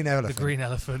the green elephant. The green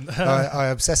elephant. I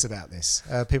obsess about this.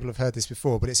 People have heard this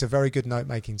before, but it's a very good note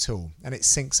making tool, and it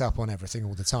syncs up on everything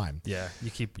all the time. Yeah,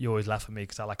 you always laugh at me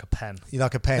because I like a pen. You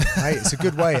like a pen? Hey, it's a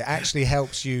good way. It actually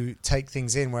helps you take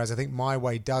things in, whereas I think my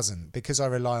way doesn't. Because I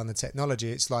rely on the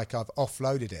technology, it's like I've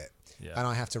offloaded it, and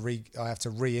I have to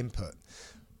re-input.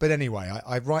 But anyway,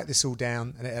 I write this all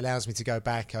down, and it allows me to go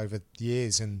back over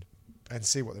years and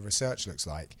see what the research looks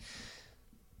like.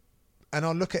 And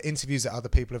I'll look at interviews that other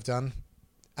people have done,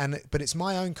 but it's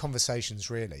my own conversations,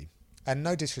 really. And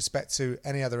no disrespect to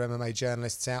any other MMA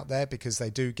journalists out there, because they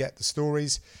do get the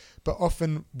stories. But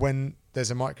often when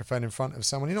there's a microphone in front of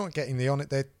someone, you're not getting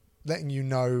they're letting you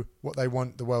know what they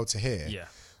want the world to hear. Yeah.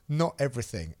 Not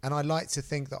everything. And I like to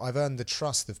think that I've earned the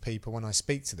trust of people when I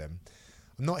speak to them.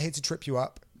 I'm not here to trip you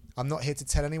up. I'm not here to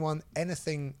tell anyone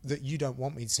anything that you don't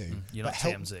want me to. You're not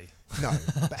TMZ. No,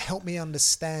 but help me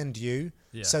understand you,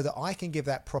 so that I can give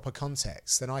that proper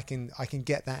context, and I can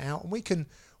get that out, and we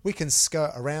can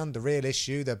skirt around the real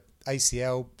issue, the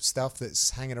ACL stuff that's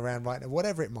hanging around right now,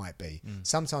 whatever it might be.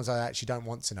 Sometimes I actually don't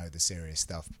want to know the serious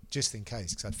stuff, just in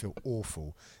case, because I'd feel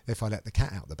awful if I let the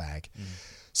cat out the bag.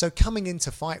 So coming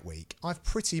into fight week, I've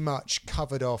pretty much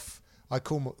covered off, I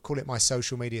call it my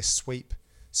social media sweep.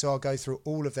 So I'll go through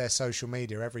all of their social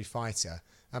media, every fighter,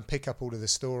 and pick up all of the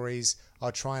stories.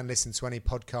 I'll try and listen to any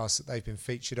podcasts that they've been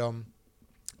featured on,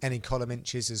 any column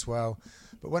inches as well.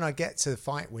 But when I get to the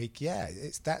fight week,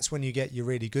 that's when you get your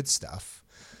really good stuff.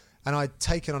 And I'd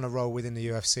taken on a role within the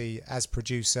UFC as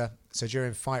producer. So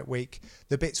during fight week,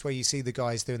 the bits where you see the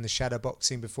guys doing the shadow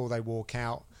boxing before they walk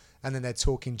out, and then they're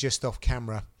talking just off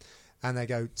camera, and they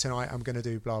go, tonight I'm going to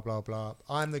do blah, blah, blah.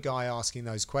 I'm the guy asking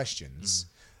those questions.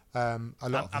 A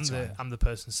lot of the time. I'm the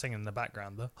person singing in the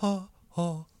background. That's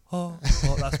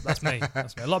me.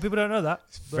 That's me. A lot of people don't know that.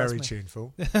 Very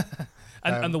tuneful.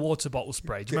 And the water bottle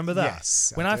spray. Do you remember that?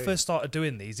 Yes. When I first started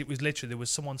doing these, it was literally there was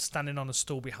someone standing on a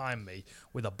stool behind me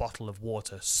with a bottle of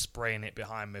water, spraying it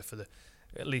behind me for the.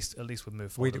 At least we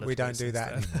move forward. We don't do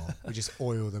that anymore. We just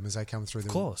oil them as they come through the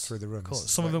rooms. Of course.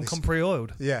 Some of them come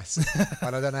pre-oiled. Yes,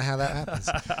 and I don't know how that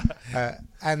happens.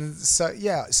 And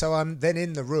so I'm then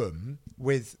in the room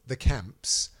with the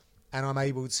camps, and I'm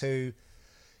able to,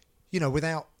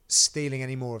 without stealing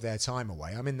any more of their time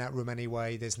away. I'm in that room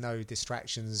anyway. There's no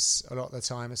distractions a lot of the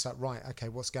time. It's like, right, okay,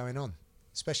 what's going on?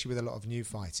 Especially with a lot of new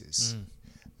fighters,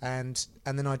 and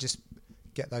then I just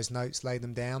get those notes, lay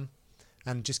them down,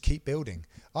 and just keep building.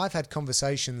 I've had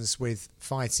conversations with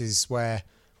fighters where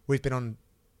we've been on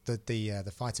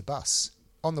the fighter bus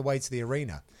on the way to the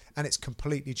arena, and it's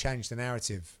completely changed the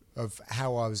narrative of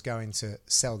how I was going to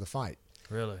sell the fight.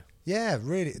 Really? Yeah,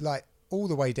 really, like all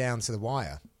the way down to the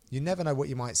wire. You never know what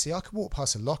you might see. I could walk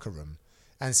past a locker room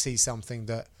and see something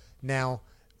that now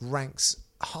ranks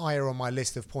higher on my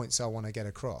list of points I want to get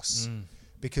across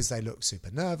because they look super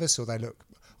nervous, or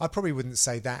I probably wouldn't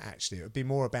say that actually. It would be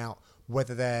more about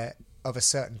whether they're of a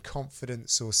certain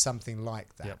confidence or something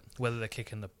like that. Yep. Whether they're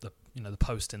kicking the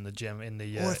post in the gym,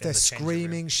 or if they're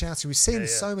screaming, shouting. We've seen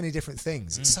so many different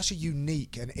things. It's such a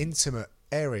unique and intimate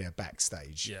area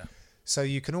backstage. Yeah. So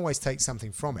you can always take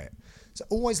something from it. So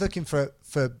always looking for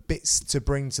bits to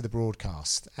bring to the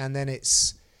broadcast, and then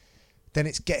it's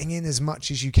getting in as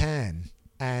much as you can,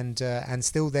 and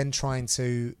still then trying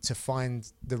to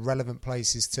find the relevant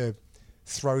places to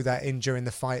throw that in during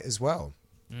the fight as well.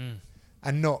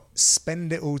 And not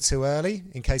spend it all too early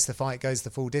in case the fight goes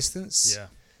the full distance. Yeah.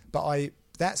 But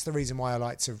that's the reason why I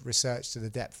like to research to the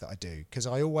depth that I do, because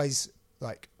I always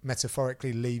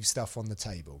metaphorically leave stuff on the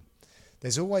table.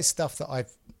 There's always stuff that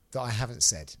I haven't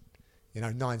said,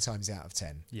 9 times out of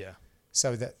 10. Yeah.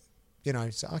 So that,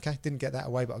 okay, didn't get that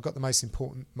away, but I've got the most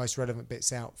important, most relevant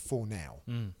bits out for now.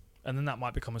 And then that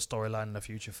might become a storyline in a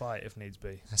future fight if needs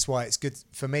be. That's why it's good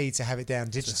for me to have it down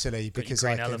digitally, because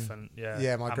green elephant,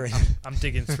 my green. I'm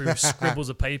digging through scribbles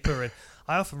of paper, and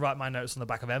I often write my notes on the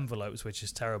back of envelopes, which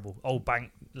is terrible. Old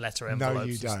bank letter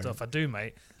envelopes and stuff. I do,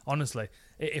 mate. Honestly,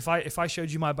 if I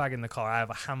showed you my bag in the car, I have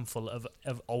a handful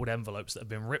of old envelopes that have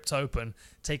been ripped open,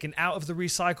 taken out of the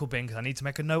recycle bin because I need to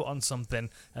make a note on something,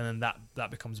 and then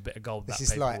that becomes a bit of gold. This that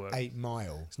is paperwork. like 8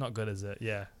 Mile. It's not good, is it?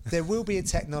 Yeah. There will be a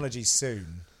technology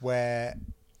soon where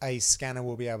a scanner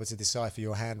will be able to decipher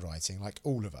your handwriting, like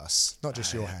all of us, not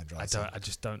just your handwriting. I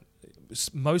just don't.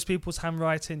 Most people's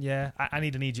handwriting, yeah. I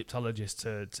need an Egyptologist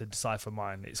to decipher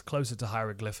mine. It's closer to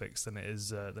hieroglyphics than it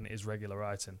is regular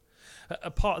writing. A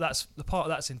part of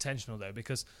that's intentional though,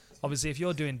 because obviously if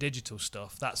you're doing digital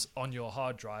stuff, that's on your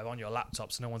hard drive, on your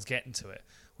laptop, so no one's getting to it.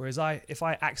 Whereas if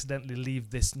I accidentally leave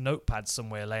this notepad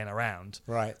somewhere laying around,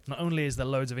 right? Not only is there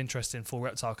loads of interesting Full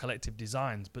Reptile Collective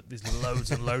designs, but there's loads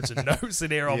and loads of notes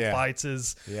in here on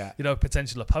fighters,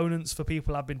 potential opponents for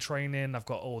people I've been training. I've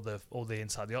got all the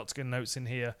Inside the Octagon notes in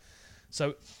here,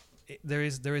 so there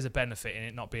is a benefit in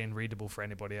it not being readable for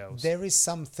anybody else. There is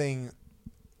something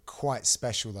quite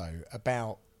special though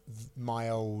about my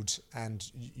old,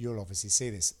 and you'll obviously see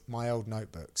this, my old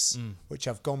notebooks, which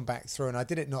I've gone back through, and I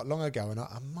did it not long ago, and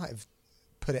I might have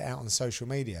put it out on social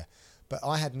media, but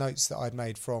I had notes that I'd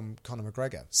made from Conor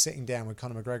McGregor, sitting down with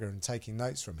Conor McGregor and taking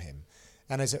notes from him.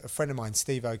 And as a friend of mine,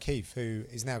 Steve O'Keefe, who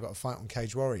has now got a fight on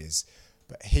Cage Warriors,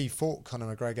 but he fought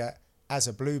Conor McGregor as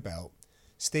a blue belt.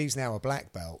 Steve's now a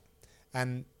black belt,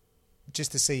 and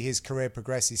just to see his career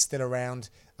progress, he's still around,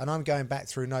 and I'm going back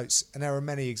through notes, and there are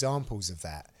many examples of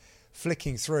that,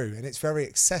 flicking through, and it's very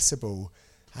accessible,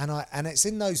 and it's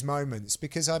in those moments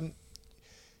because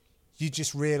you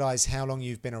just realise how long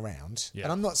you've been around,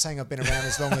 and I'm not saying I've been around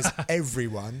as long as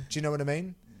everyone. Do you know what I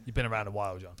mean? You've been around a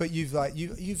while, John. But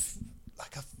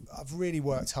I've really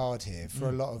worked hard here for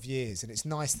a lot of years, and it's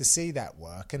nice to see that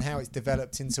work and how it's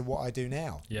developed into what I do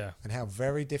now. Yeah, and how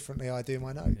very differently I do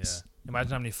my notes. Yeah.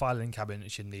 Imagine how many filing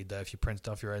cabinets you'd need there if you printed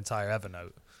off your entire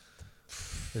Evernote.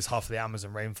 There's half of the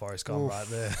Amazon rainforest gone right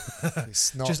there.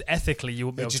 It's not, just ethically, you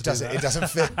wouldn't be able to do that. It doesn't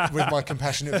fit with my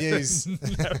compassionate views. No,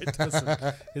 it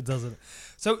doesn't. It doesn't.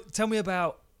 So tell me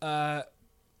about, let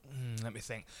me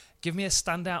think. Give me a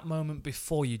standout moment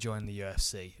before you joined the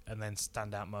UFC, and then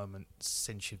standout moment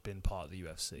since you've been part of the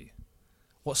UFC.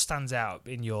 What stands out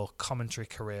in your commentary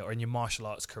career or in your martial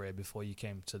arts career before you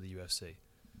came to the UFC?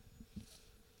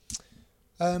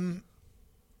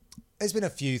 There's been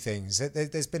a few things.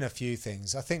 There's been a few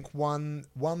things. I think one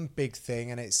big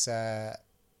thing, and it's a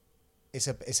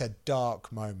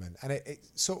dark moment, and it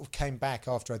sort of came back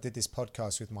after I did this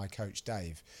podcast with my coach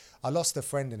Dave. I lost a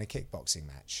friend in a kickboxing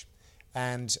match,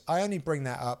 and I only bring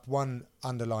that up. One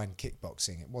underlined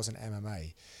kickboxing. It wasn't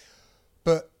MMA,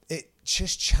 but it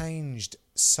just changed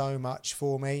so much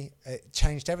for me. It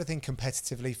changed everything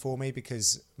competitively for me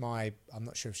because I'm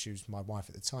not sure if she was my wife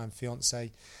at the time,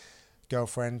 fiance,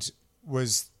 girlfriend,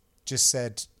 was just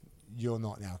said, "You're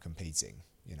not now competing.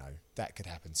 You know, that could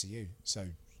happen to you. So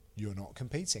you're not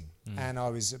competing." And I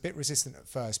was a bit resistant at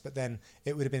first, but then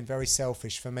it would have been very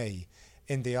selfish for me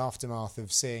in the aftermath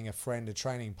of seeing a friend, a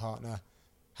training partner,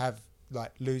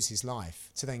 lose his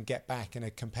life to then get back in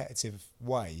a competitive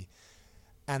way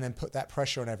and then put that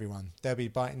pressure on everyone. They'll be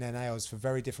biting their nails for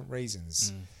very different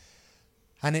reasons.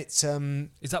 And it's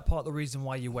is that part of the reason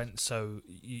why you went? So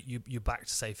you backed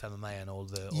Safe MMA and all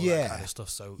that kind of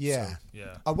stuff. Yeah.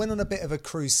 I went on a bit of a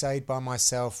crusade by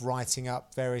myself, writing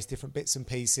up various different bits and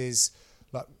pieces,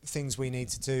 like things we need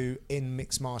to do in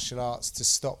mixed martial arts to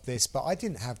stop this. But I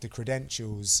didn't have the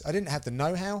credentials. I didn't have the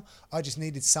know-how. I just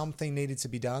needed something needed to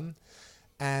be done,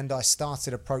 and I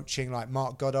started approaching like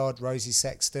Mark Goddard, Rosie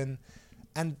Sexton,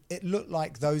 and it looked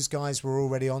like those guys were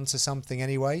already onto something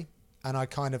anyway. And I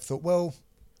kind of thought, well,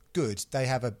 good. They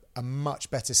have a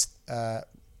much better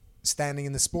standing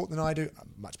in the sport than I do, a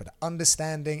much better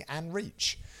understanding and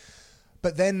reach.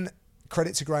 But then,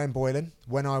 credit to Graham Boylan,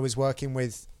 when I was working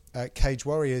with Cage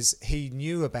Warriors, he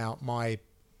knew about my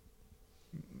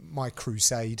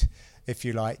crusade, if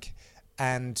you like,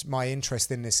 and my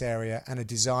interest in this area and a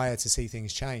desire to see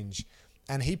things change.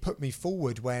 And he put me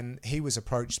forward when he was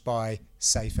approached by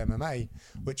Safe MMA,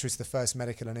 which was the first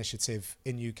medical initiative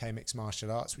in UK mixed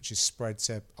martial arts, which is spread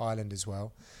to Ireland as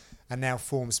well, and now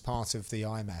forms part of the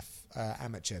IMAF,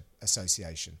 Amateur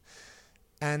Association.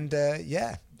 And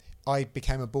I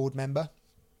became a board member,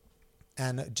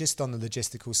 and just on the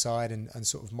logistical side and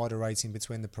sort of moderating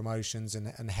between the promotions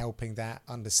and helping that,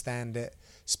 understand it,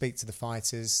 speak to the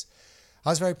fighters. I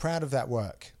was very proud of that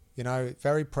work,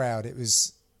 very proud. It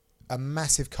was a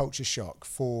massive culture shock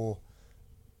for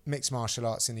mixed martial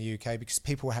arts in the UK because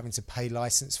people were having to pay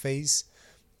license fees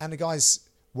and the guys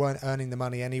weren't earning the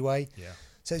money anyway. Yeah.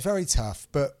 So it's very tough,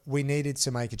 but we needed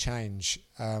to make a change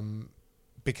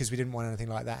because we didn't want anything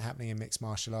like that happening in mixed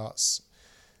martial arts.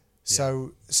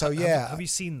 So Have you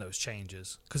seen those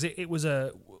changes? Because it was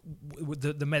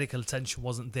the medical attention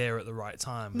wasn't there at the right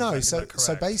time. No, Is that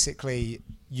so correct? basically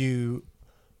you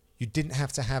didn't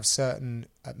have to have certain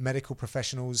medical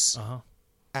professionals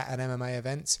at an MMA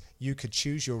event. You could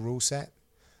choose your rule set.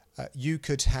 You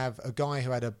could have a guy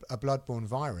who had a bloodborne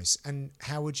virus, and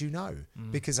how would you know?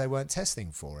 Because they weren't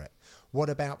testing for it. What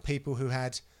about people who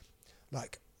had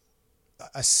like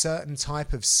a certain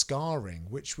type of scarring,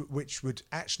 which would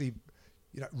actually,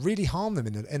 really harm them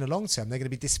in the long term? They're going to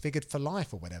be disfigured for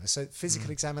life or whatever. So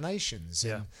physical examinations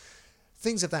and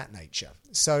things of that nature.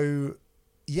 So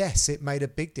yes, it made a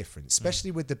big difference,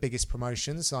 especially with the biggest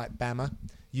promotions like BAMMA,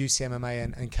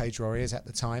 UCMMA and Cage Warriors at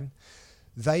the time.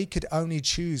 They could only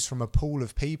choose from a pool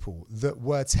of people that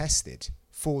were tested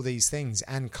for these things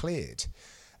and cleared.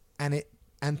 And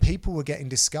people were getting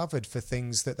discovered for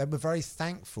things that they were very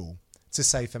thankful to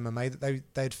Safe MMA that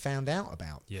they'd found out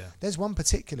about. Yeah. There's one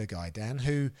particular guy, Dan,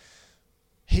 who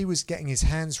he was getting his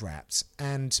hands wrapped,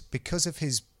 and because of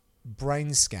his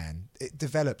brain scan, it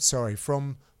developed,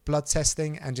 from blood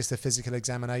testing and just a physical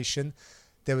examination.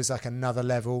 There was like another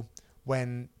level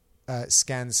when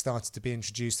scans started to be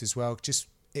introduced as well.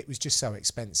 It was just so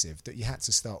expensive that you had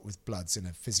to start with bloods and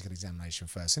a physical examination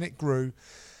first. And it grew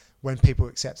when people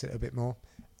accepted it a bit more.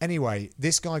 Anyway,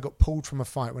 this guy got pulled from a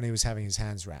fight when he was having his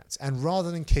hands wrapped. And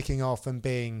rather than kicking off and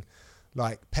being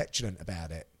like petulant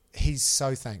about it, he's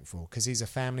so thankful because he's a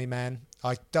family man.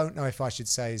 I don't know if I should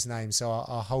say his name, so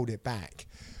I'll hold it back.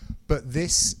 But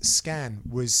this scan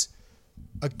was,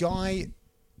 a guy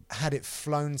had it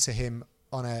flown to him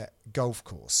on a golf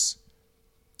course.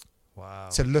 Wow.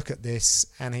 To look at this,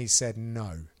 and he said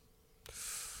no.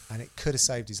 And it could have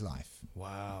saved his life.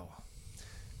 Wow.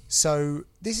 So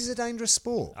this is a dangerous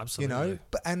sport. Absolutely.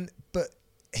 But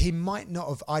he might not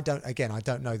have. I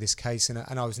don't know this case, and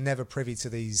I was never privy to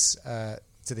these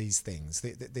things.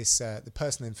 The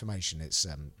personal information. It's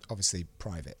obviously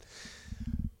private.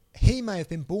 He may have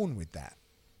been born with that.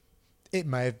 It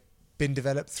may have been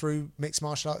developed through mixed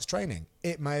martial arts training.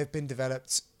 It may have been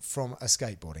developed from a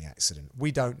skateboarding accident.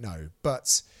 We don't know.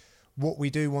 But what we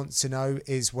do want to know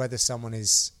is whether someone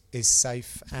is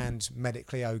safe and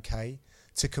medically okay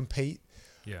to compete.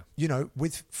 Yeah.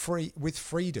 With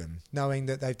freedom, knowing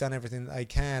that they've done everything that they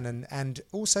can, and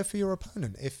also for your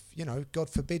opponent. If,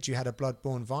 God forbid you had a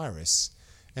bloodborne virus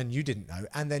and you didn't know,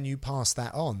 and then you pass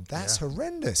that on, that's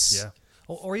horrendous. Yeah.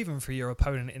 Or even for your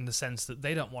opponent, in the sense that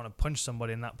they don't want to punch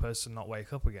somebody and that person not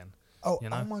wake up again. Oh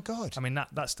my God! I mean,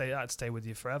 that'd stay with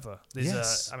you forever.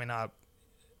 Yes.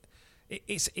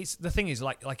 It's the thing is,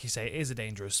 like you say, it is a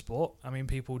dangerous sport. I mean,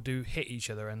 people do hit each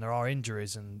other, and there are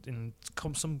injuries, and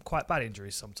some quite bad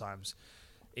injuries sometimes.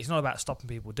 It's not about stopping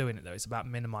people doing it though; it's about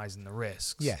minimising the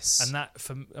risks. Yes.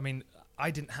 And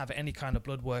I didn't have any kind of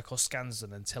blood work or scans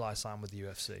done until I signed with the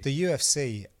UFC. The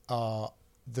UFC are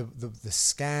the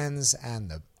scans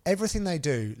and everything they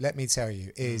do, let me tell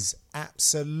you, is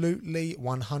absolutely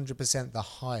 100% the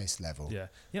highest level. Yeah,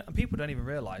 and people don't even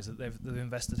realise that they've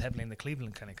invested heavily in the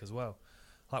Cleveland Clinic as well.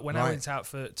 Like when I went out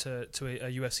to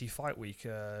a UFC fight week,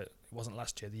 it wasn't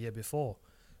last year, the year before,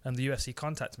 and the UFC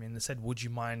contacted me and they said, would you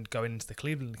mind going into the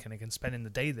Cleveland Clinic and spending the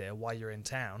day there while you're in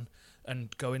town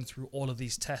and going through all of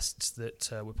these tests that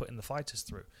we're putting the fighters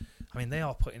through. I mean, they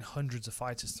are putting hundreds of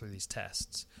fighters through these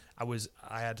tests.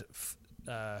 I had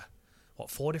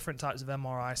 4 different types of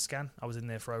MRI scan. I was in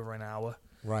there for over an hour.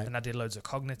 Right. And I did loads of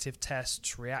cognitive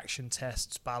tests, reaction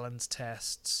tests, balance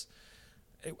tests.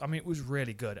 It was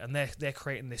really good. And they're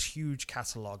creating this huge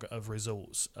catalogue of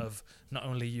results of not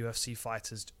only UFC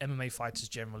fighters, MMA fighters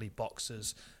generally,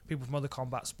 boxers, people from other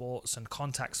combat sports and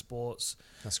contact sports.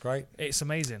 That's great. It's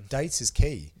amazing. Data's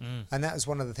key. And that was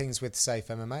one of the things with Safe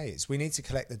MMA is we need to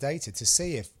collect the data to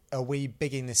see are we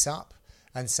bigging this up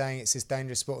and saying it's this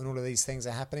dangerous sport and all of these things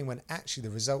are happening, when actually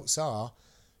the results are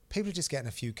people are just getting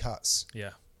a few cuts. Yeah.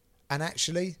 And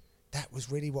actually, that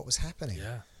was really what was happening.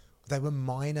 Yeah. They were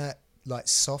minor, like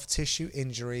soft tissue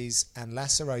injuries and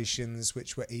lacerations,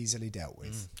 which were easily dealt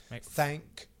with.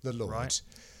 Thank the Lord. Right.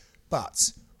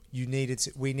 But we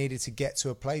needed to get to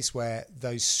a place where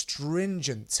those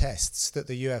stringent tests that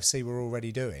the UFC were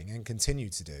already doing and continue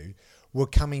to do were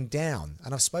coming down.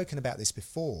 And I've spoken about this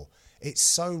before. It's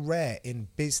so rare in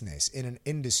business, in an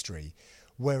industry,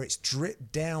 where it's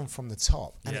dripped down from the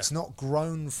top and it's not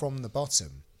grown from the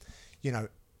bottom.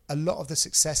 A lot of the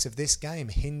success of this game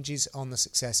hinges on the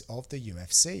success of the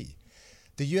UFC.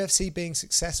 The UFC being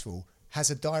successful has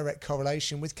a direct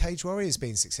correlation with Cage Warriors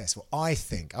being successful, I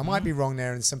think. I might be wrong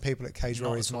there, and some people at Cage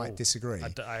Warriors might disagree.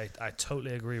 I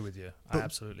totally agree with you. I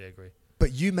absolutely agree.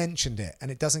 But you mentioned it,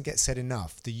 and it doesn't get said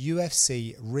enough. The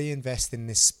UFC reinvest in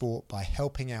this sport by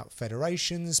helping out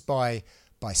federations, by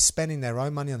spending their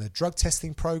own money on a drug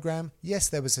testing program. Yes,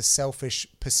 there was a selfish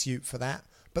pursuit for that,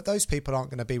 but those people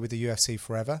aren't going to be with the UFC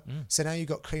forever. So now you've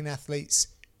got clean athletes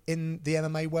in the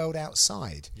MMA world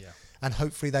outside. Yeah. And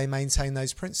hopefully they maintain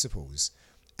those principles.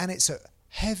 And it's a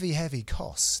heavy, heavy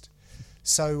cost.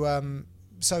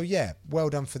 So yeah, well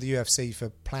done for the UFC for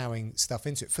ploughing stuff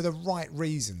into it for the right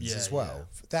reasons as well.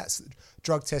 Yeah. That's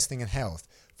drug testing and health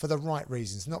for the right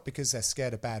reasons, not because they're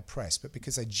scared of bad press, but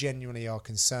because they genuinely are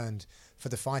concerned for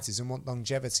the fighters and want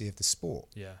longevity of the sport.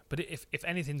 Yeah, but if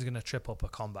anything's going to trip up a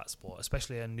combat sport,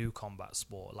 especially a new combat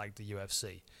sport like the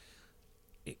UFC,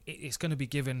 it's going to be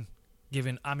giving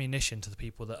ammunition to the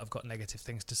people that have got negative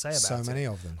things to say about it. So many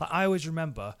of them. I always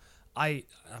remember... I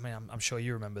mean, I'm sure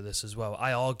you remember this as well.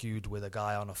 I argued with a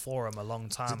guy on a forum a long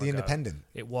time ago. The Independent?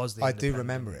 It was the I Independent. do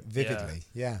remember it vividly,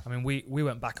 yeah. I mean, we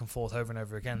went back and forth over and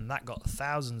over again, and that got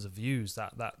thousands of views,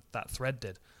 that thread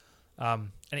did.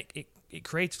 And it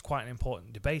created quite an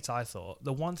important debate, I thought.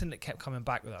 The one thing that kept coming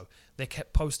back, though, they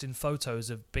kept posting photos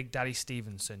of Big Daddy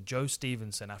Stevenson, Joe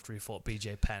Stevenson, after he fought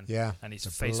BJ Penn. Yeah. And his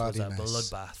face was a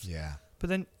bloodbath. Yeah. But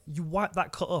then you wipe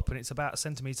that cut up, and it's about a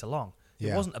centimetre long.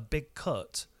 It wasn't a big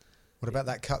cut. What about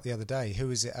that cut the other day? Who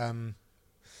was it?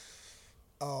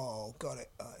 Got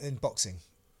it. In boxing.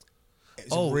 It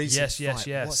was a recent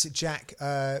fight. What's it, Jack?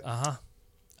 I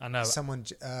know. Someone...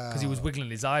 Because he was wiggling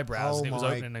his eyebrows and it was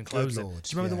opening and closing. Lord, do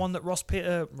you remember the one that Ross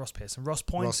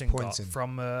Poynton got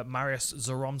from Mariusz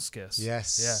Zaromskis?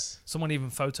 Yes. Yeah. Someone even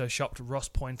photoshopped Ross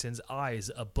Poynton's eyes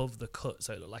above the cut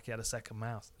so it looked like he had a second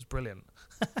mouth. It was brilliant.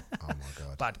 Oh my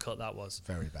God. Bad cut that was.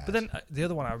 Very bad. But then the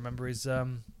other one I remember is...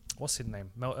 what's his name?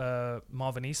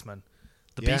 Marvin Eastman,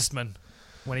 the Beastman,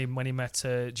 when he met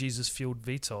Jesus Fueled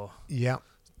Vitor. Yeah,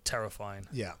 terrifying.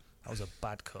 Yeah, that was a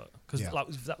bad cut because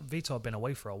that Vitor had been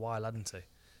away for a while, hadn't he?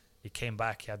 He came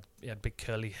back. He had big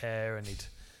curly hair, and he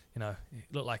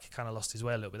looked like he kind of lost his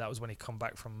way a little bit. That was when he come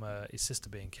back from his sister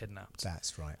being kidnapped.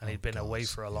 That's right. And he'd been away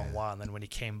for a long while, and then when he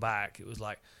came back, it was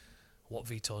like, what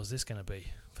Vitor is this going to be?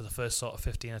 For the first sort of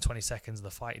 15 or 20 seconds of the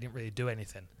fight, he didn't really do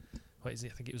anything. I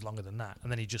think it was longer than that.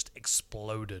 And then he just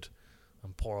exploded.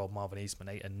 And poor old Marvin Eastman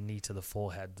ate a knee to the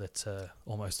forehead that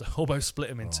almost split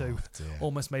him in two. Dear.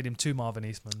 Almost made him two Marvin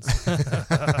Eastmans.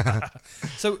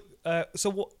 So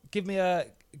what? Give me a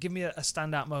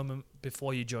standout moment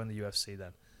before you joined the UFC.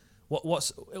 Then,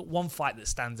 what's one fight that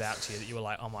stands out to you that you were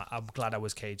like, oh my, I'm glad I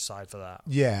was cage side for that.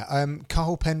 Yeah,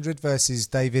 Cathal Pendred versus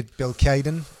David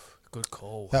Bilkaden. Good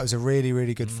call. That was a really,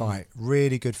 really good fight.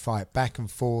 Really good fight. Back and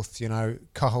forth. You know,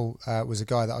 Cathal was a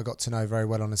guy that I got to know very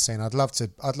well on the scene. I'd love to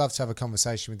have a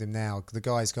conversation with him now. The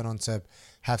guy's gone on to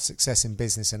have success in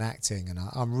business and acting, and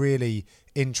I'm really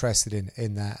interested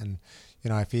in that. And you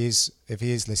know, if he is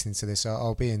listening to this,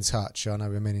 I'll be in touch. I know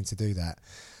we're meaning to do that.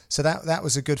 So that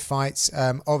was a good fight.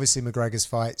 Obviously, McGregor's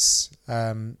fights.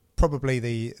 Probably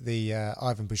the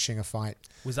Ivan Bushinger fight.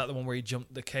 Was that the one where he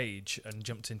jumped the cage and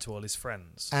jumped into all his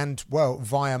friends? And, well,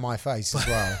 via my face as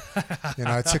well. You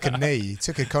know, took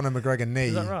a Conor McGregor knee.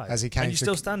 Is that right? As he came. And you're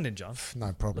still standing, John?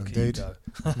 No problem, dude.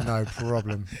 No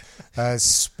problem.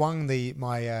 Swung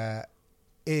my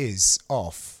ears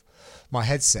off my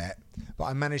headset, but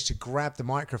I managed to grab the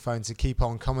microphone to keep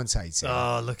on commentating.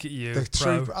 Oh, look at you, it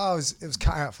was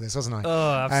cut out for this, wasn't I?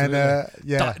 Oh,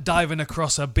 absolutely. And diving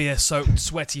across a beer-soaked,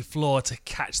 sweaty floor to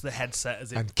catch the headset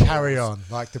as it and carry on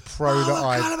like the pro that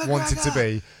I wanted to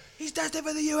be. He's destined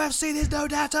for the UFC. There's no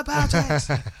doubt about it.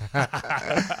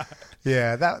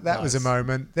 Yeah, that nice. Was a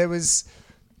moment. There was.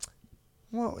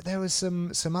 Well, there was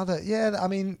some other... Yeah, I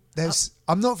mean,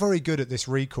 I'm not very good at this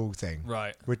recall thing.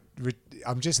 Right.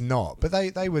 I'm just not. But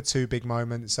they were two big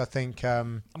moments, I think.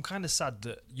 I'm kind of sad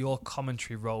that your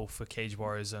commentary role for Cage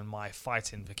Warriors and my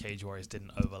fighting for Cage Warriors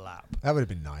didn't overlap. That would have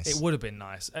been nice. It would have been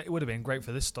nice. It would have been great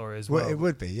for this story as well. It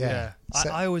would be, yeah.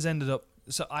 I always ended up...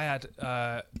 So I had...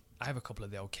 I have a couple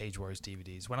of the old Cage Warriors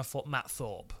DVDs. When I fought Matt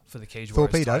Thorpe for the Cage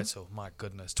Warriors title, my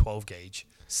goodness, 12 gauge,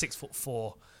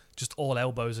 6'4", just all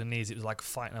elbows and knees. It was like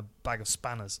fighting a bag of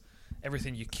spanners.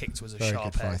 Everything you kicked was a very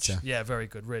sharp good edge. Fighter. Yeah, very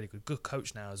good, really good. Good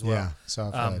coach now as well. Yeah,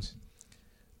 so I've heard.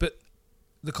 But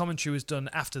the commentary was done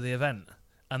after the event,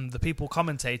 and the people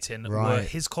commentating right. were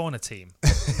his corner team.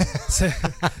 so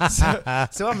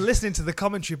I'm listening to the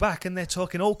commentary back, and they're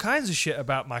talking all kinds of shit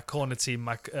about my corner team.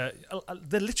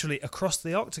 They're literally across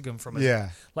the octagon from us. Yeah.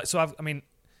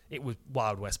 It was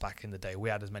Wild West back in the day. We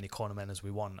had as many cornermen as we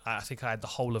want. I think I had the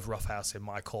whole of Roughhouse in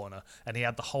my corner, and he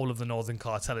had the whole of the Northern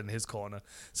Cartel in his corner.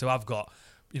 So I've got,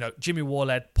 Jimmy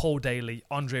Warled, Paul Daly,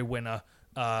 Andre Winner,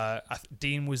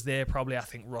 Dean was there probably. I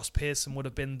think Ross Pearson would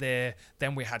have been there.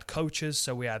 Then we had coaches.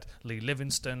 So we had Lee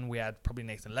Livingston. We had probably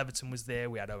Nathan Leverton was there.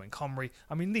 We had Owen Comrie.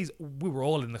 I mean, we were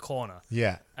all in the corner.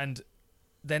 Yeah. And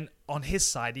then on his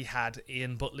side, he had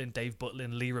Ian Butlin, Dave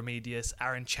Butlin, Lee Remedios,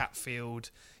 Aaron Chatfield,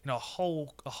 a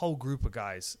whole group of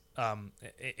guys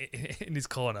in his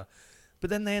corner. But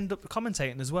then they end up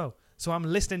commentating as well. So I'm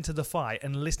listening to the fight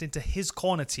and listening to his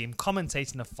corner team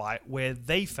commentating a fight where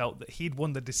they felt that he'd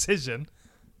won the decision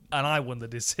and I won the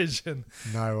decision.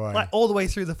 No way. Like all the way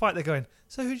through the fight, they're going,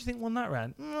 so who do you think won that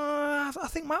round? I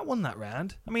think Matt won that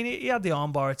round. I mean, he had the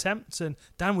armbar attempts and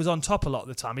Dan was on top a lot of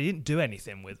the time. He didn't do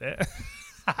anything with it.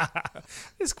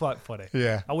 It's quite funny.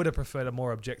 Yeah. I would have preferred a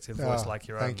more objective voice like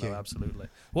your own, thank you. though, absolutely.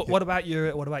 What about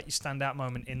your standout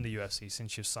moment in the UFC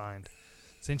since you've signed?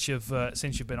 Since you've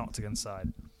been Octagon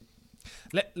side?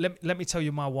 Let me tell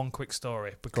you my one quick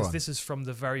story, because this is from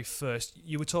the very first.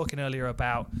 You were talking earlier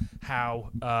about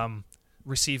how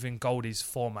receiving Goldie's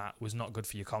format was not good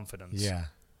for your confidence. Yeah.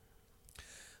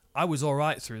 I was all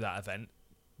right through that event.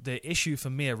 The issue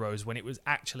for me arose when it was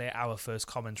actually our first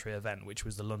commentary event, which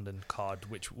was the London card,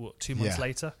 which 2 months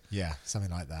later. Yeah,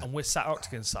 something like that. And we're sat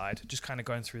Octagon side, just kind of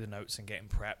going through the notes and getting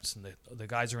prepped. And the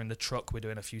guys are in the truck. We're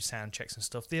doing a few sound checks and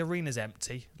stuff. The arena's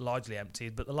empty, largely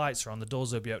emptied, but the lights are on. The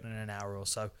doors will be opening in an hour or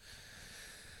so.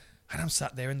 And I'm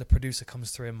sat there, and the producer comes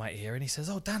through in my ear, and he says,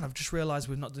 "Oh, Dan, I've just realised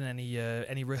we've not done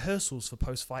any rehearsals for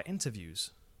post-fight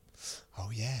interviews." Oh,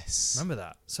 yes. Remember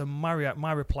that? So my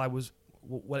reply was,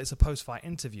 well, it's a post-fight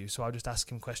interview, so I'll just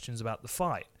ask him questions about the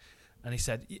fight. And he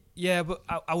said, yeah, but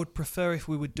I would prefer if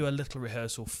we would do a little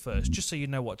rehearsal first, just so you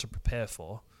know what to prepare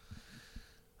for.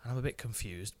 And I'm a bit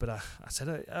confused, but I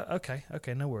said,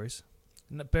 okay, no worries.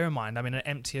 And bear in mind, I'm in an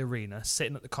empty arena,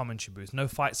 sitting at the commentary booth. No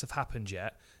fights have happened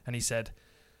yet. And he said,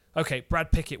 okay,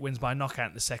 Brad Pickett wins by knockout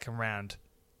in the second round.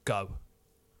 Go.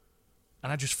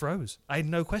 And I just froze. I had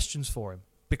no questions for him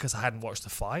because I hadn't watched the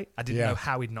fight. I didn't know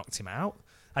how he'd knocked him out.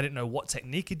 I didn't know what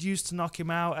technique he'd used to knock him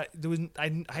out.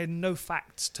 I had no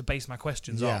facts to base my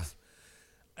questions off.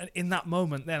 And in that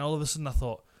moment, then all of a sudden I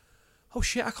thought, oh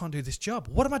shit, I can't do this job.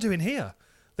 What am I doing here?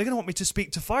 They're going to want me to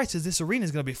speak to fighters. This arena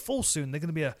is going to be full soon. There's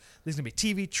going to be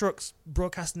TV trucks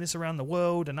broadcasting this around the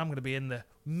world, and I'm going to be in the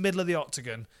middle of the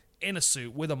octagon in a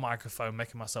suit with a microphone,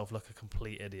 making myself look a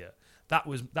complete idiot. That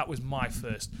was my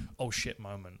first oh shit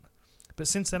moment. But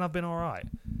since then, I've been all right.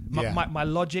 My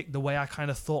logic, the way I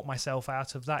kind of thought myself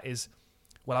out of that is,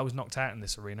 well, I was knocked out in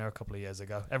this arena a couple of years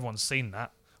ago. Everyone's seen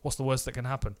that. What's the worst that can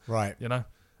happen? Right.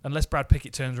 Unless Brad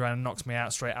Pickett turns around and knocks me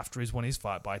out straight after he's won his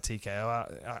fight by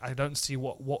TKO, I don't see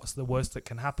what's the worst that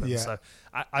can happen. Yeah. So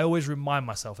I always remind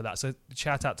myself of that. So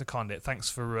shout out to Condit. Thanks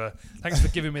for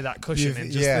giving me that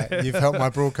cushion. You've helped my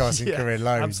broadcasting career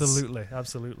loads.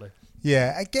 Absolutely.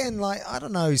 Yeah. Again, I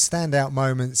don't know, standout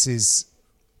moments is...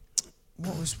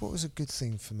 What was a good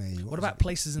thing for me? What about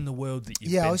places in the world that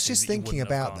you've been to? Yeah, I was just thinking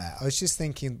about that. I was just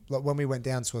thinking, like, when we went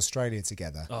down to Australia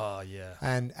together. Oh, yeah.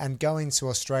 And going to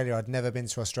Australia, I'd never been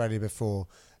to Australia before.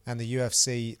 And the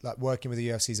UFC, like working with the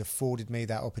UFC's afforded me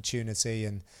that opportunity.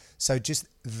 And so just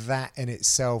that in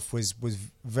itself was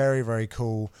very, very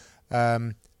cool.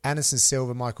 Anderson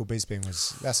Silva, Michael Bisping,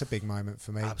 that's a big moment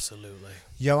for me. Absolutely.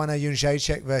 Joanna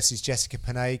Jędrzejczyk versus Jessica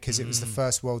Penney, because it was the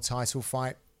first world title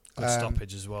fight. Good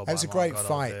stoppage as well. It was a great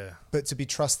fight, but to be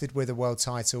trusted with a world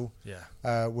title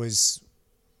was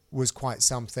quite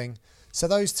something. So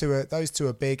those two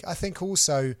are big. I think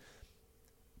also,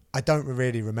 I don't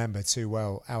really remember too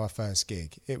well our first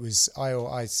gig. It was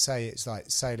I say it's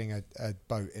like sailing a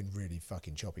boat in really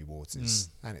fucking choppy waters,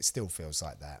 and it still feels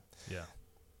like that. Yeah.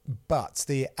 But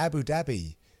the Abu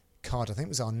Dhabi card, I think,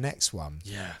 was our next one.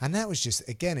 Yeah. And that was just,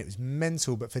 again, it was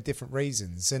mental, but for different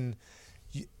reasons. And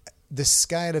the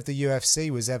scale of the UFC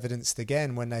was evidenced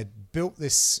again when they built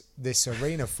this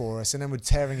arena for us, and then we're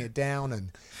tearing it down,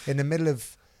 and in the middle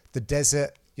of the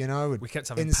desert, we kept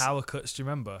having power cuts. Do you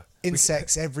remember?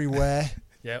 Insects everywhere.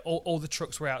 Yeah, all the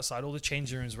trucks were outside, all the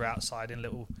changing rooms were outside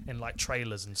in like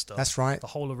trailers and stuff. That's right. The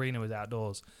whole arena was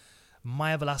outdoors.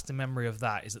 My everlasting memory of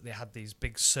that is that they had these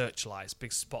big searchlights,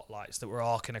 big spotlights that were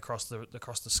arcing across the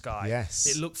sky. Yes,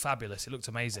 it looked fabulous. It looked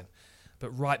amazing.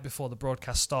 But right before the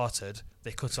broadcast started,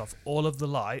 they cut off all of the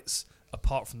lights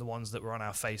apart from the ones that were on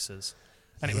our faces.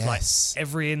 And it was like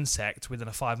every insect within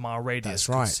a 5-mile radius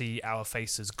could see our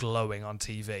faces glowing on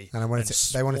TV. And they wanted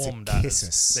to kiss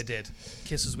us. They did.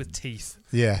 Kiss us with teeth.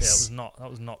 Yes. Yeah, that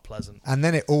was not pleasant. And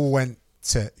then it all went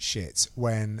to shit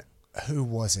when, who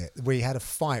was it? We had a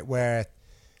fight where,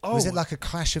 was it like a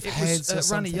clash of heads or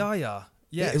something? Rani Yahya.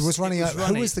 Yes, it was Rani Yahya.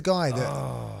 Who was the guy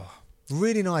that...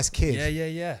 Really nice kid.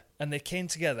 Yeah. And they came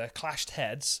together, clashed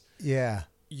heads. Yeah.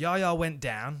 Yaya went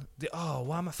down.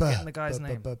 Why am I forgetting the guy's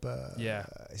name? Yeah.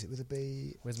 Is it with a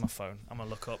B? Where's my phone? I'm gonna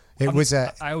look up.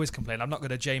 I always complain. I'm not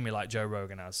gonna Jamie like Joe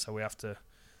Rogan has, so we have to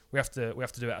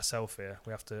do it ourselves here.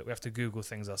 We have to Google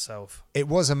things ourselves. It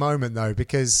was a moment though,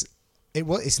 because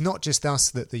it's not just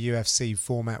us that the UFC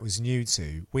format was new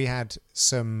to. We had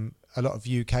a lot of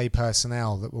UK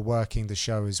personnel that were working the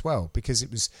show as well, because it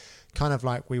was kind of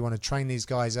like we want to train these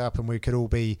guys up and we could all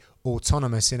be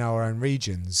autonomous in our own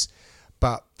regions.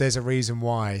 But there's a reason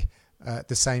why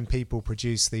the same people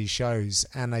produce these shows,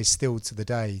 and they still to the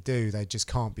day do. They just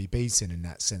can't be beaten in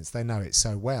that sense. They know it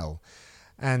so well.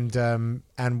 And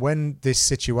when this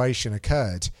situation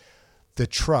occurred, the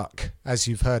truck, as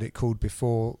you've heard it called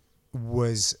before,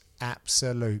 was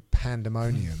absolute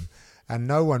pandemonium. And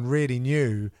no one really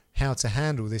knew how to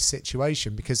handle this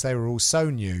situation because they were all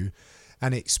so new.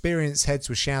 And experienced heads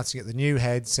were shouting at the new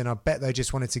heads, and I bet they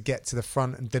just wanted to get to the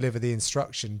front and deliver the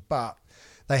instruction. But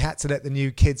they had to let the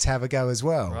new kids have a go as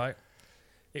well. Right.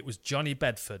 It was Johnny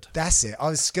Bedford. That's it. I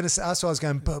was going to say, that's what I was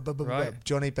going, right.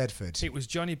 Johnny Bedford. It was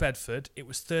Johnny Bedford. It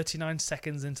was 39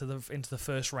 seconds into the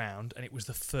first round, and it was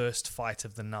the first fight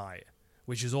of the night,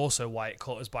 which is also why it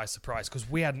caught us by surprise, because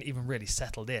we hadn't even really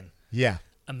settled in. Yeah.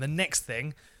 And the next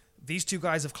thing, these two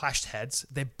guys have clashed heads.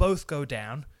 They both go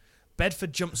down.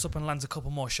 Bedford jumps up and lands a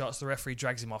couple more shots. The referee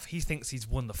drags him off. He thinks he's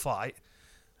won the fight.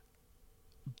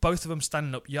 Both of them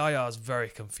standing up. Yaya's very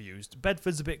confused.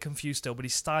 Bedford's a bit confused still, but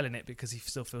he's styling it because he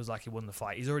still feels like he won the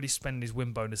fight. He's already spent his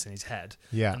win bonus in his head.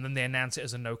 Yeah. And then they announce it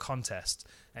as a no contest,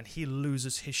 and he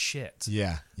loses his shit.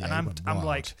 Yeah. And I'm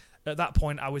like, at that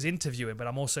point, I was interviewing, but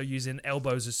I'm also using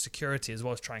elbows as security as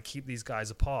well as trying to keep these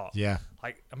guys apart. Yeah.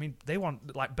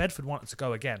 Bedford wanted to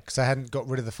go again. Because they hadn't got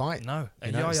rid of the fight. No.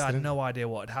 And Yaya had no idea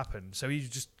what had happened. So he was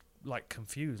just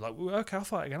confused. Okay, I'll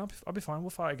fight again. I'll be fine. We'll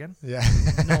fight again. Yeah.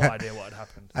 No idea what had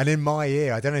happened. And in my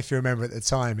ear, I don't know if you remember at the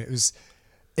time, it was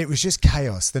just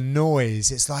chaos. The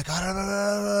noise. It's like,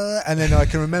 and then I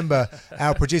can remember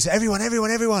our producer,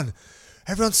 everyone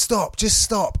stop, just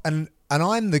stop. And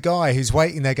I'm the guy who's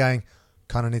waiting there going,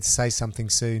 kind of need to say something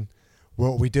soon.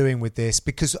 What are we doing with this?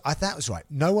 Because that was right.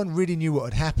 No one really knew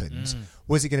what had happened.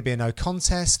 Was it going to be a no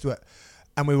contest?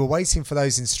 And we were waiting for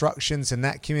those instructions and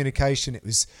that communication. It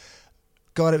was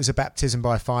a baptism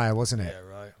by fire, wasn't it? Yeah,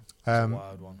 right. It's a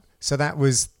wild one. So that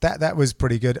was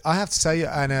pretty good. I have to say,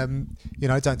 and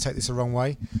don't take this the wrong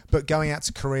way, but going out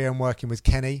to Korea and working with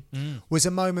Kenny was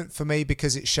a moment for me,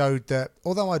 because it showed that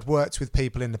although I'd worked with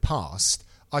people in the past,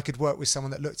 I could work with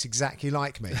someone that looked exactly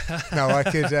like me. No, I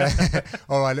could,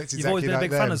 or I looked exactly like them. You've always been a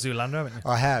big fan of Zoolander, haven't you?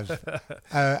 I have.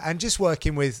 And just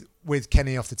working with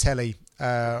Kenny off the telly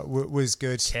was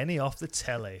good. Kenny off the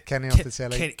telly.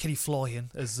 Kenny Florian,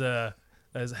 as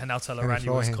Renato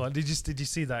Laranja was called. Did you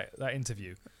see that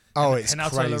interview? Oh, it's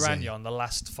Renato crazy. Laranja on the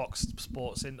last Fox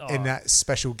Sports in that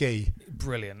special gi.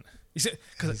 Brilliant.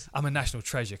 Because I'm a national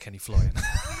treasure, Kenny Florian.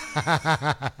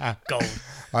 Gold.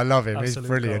 I love him. Absolute He's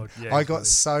brilliant. Yeah, I got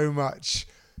so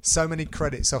many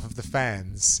credits off of the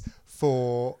fans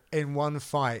for in one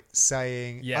fight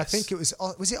saying, yes. I think it was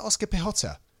it Oscar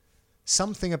Pichota?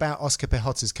 Something about Oscar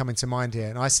Pichota's coming to mind here.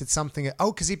 And I said something,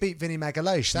 because he beat Vinny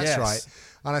Magalhaes. That's right.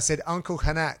 And I said, Uncle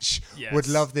Hanach would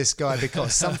love this guy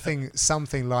because something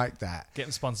like that.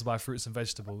 Getting sponsored by fruits and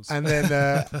vegetables. And then,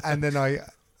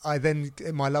 I then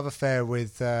my love affair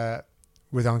with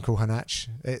Uncle Hanach,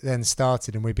 it then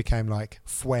started and we became like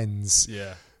friends.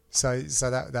 Yeah. So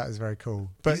that was very cool.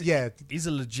 But he's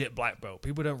a legit black belt.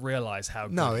 People don't realise how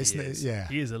good he is. Yeah.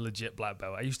 He is a legit black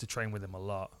belt. I used to train with him a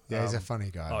lot. Yeah, he's a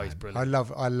funny guy. Oh, he's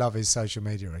brilliant. I love his social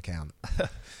media account.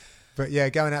 But yeah,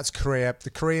 going out to Korea, the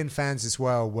Korean fans as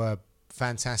well were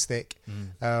fantastic.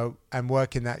 And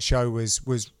working that show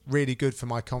was really good for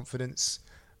my confidence.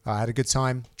 I had a good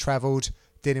time, travelled,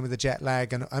 dealing with the jet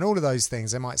lag and all of those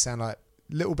things. They might sound like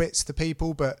little bits to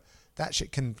people, but that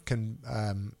shit can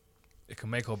it can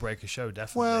make or break a show,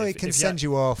 definitely. Well, it can send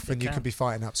you off and you can be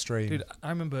fighting upstream. Dude, I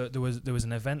remember there was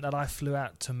an event that I flew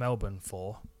out to Melbourne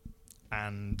for,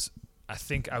 and I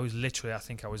think I was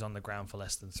on the ground for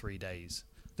less than 3 days.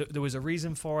 There was a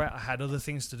reason for it. I had other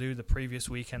things to do the previous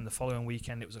weekend, the following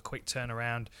weekend. It was a quick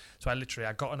turnaround. So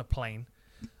I got on a plane.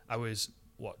 I was,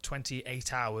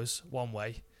 28 hours one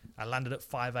way. I landed at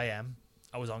 5 a.m.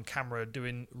 I was on camera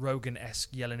doing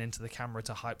Rogan-esque yelling into the camera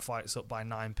to hype fights up by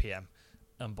 9 p.m.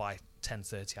 And by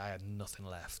 10:30, I had nothing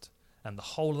left. And the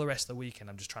whole of the rest of the weekend,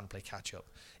 I'm just trying to play catch up.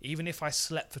 Even if I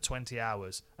slept for 20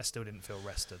 hours, I still didn't feel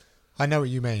rested. I know what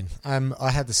you mean.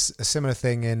 I had a similar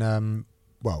thing in, I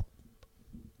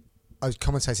was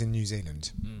commentating in New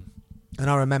Zealand. And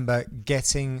I remember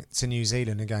getting to New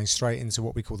Zealand and going straight into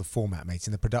what we call the format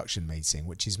meeting, the production meeting,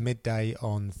 which is midday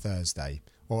on Thursday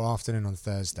or afternoon on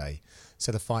Thursday.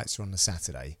 So the fights are on the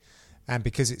Saturday. And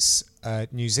because it's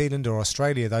New Zealand or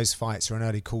Australia, those fights are an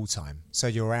early call time. So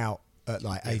you're out at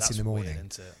like 8 in the morning.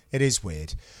 Weird, isn't it? It is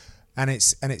weird. And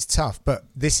it's tough. But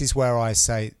this is where I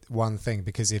say one thing,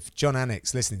 because if John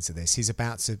Anik's listening to this, he's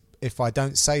about to, if I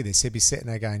don't say this, he'll be sitting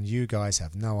there going, you guys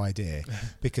have no idea.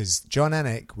 Because John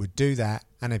Anik would do that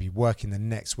and he'd be working the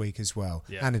next week as well.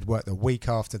 Yeah. And he'd work the week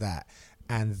after that.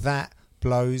 And that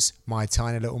blows my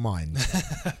tiny little mind.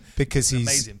 Because he's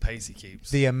amazing pace he keeps.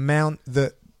 The amount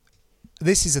that,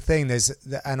 this is a thing,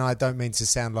 and I don't mean to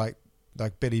sound like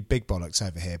Billy Big Bollocks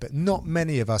over here, but not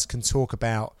many of us can talk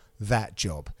about that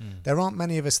job. There aren't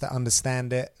many of us that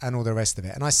understand it and all the rest of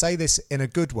it. And I say this in a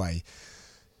good way.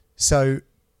 So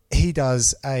he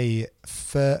does a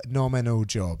phenomenal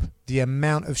job. The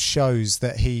amount of shows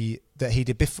that he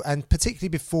did before, and particularly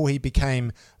before he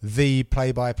became the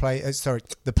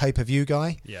the pay-per-view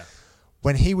guy. Yeah.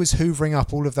 When he was hoovering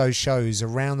up all of those shows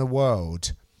around the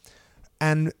world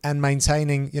and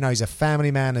maintaining, he's a family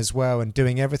man as well, and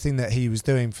doing everything that he was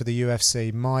doing for the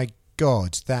UFC. My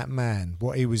God, that man,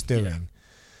 what he was doing. Yeah.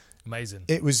 Amazing.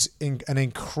 It was an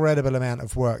incredible amount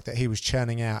of work that he was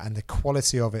churning out, and the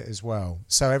quality of it as well.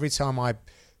 So every time I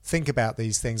think about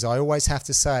these things, I always have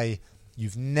to say,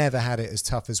 you've never had it as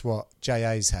tough as what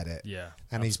JA's had it. Yeah.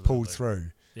 And absolutely. he's pulled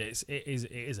through. Yeah, it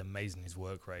is amazing, his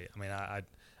work rate. I mean,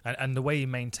 and the way he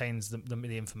maintains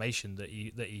the information that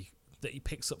he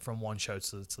picks up from one show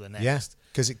to the next. Yeah,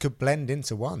 because it could blend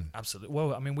into one. Absolutely.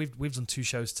 Well, I mean, we've done 2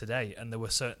 shows today, and there were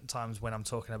certain times when I'm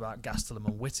talking about Gastelum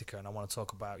and Whittaker, and I want to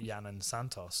talk about Yan and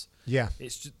Santos. Yeah,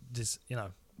 it's just this,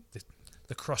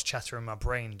 the cross chatter in my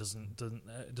brain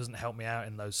doesn't help me out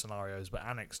in those scenarios. But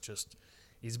Anik's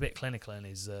he's a bit clinical in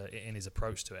his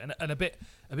approach to it, and a bit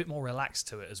more relaxed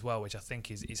to it as well, which I think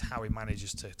is how he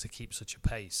manages to keep such a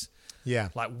pace. Yeah,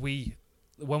 like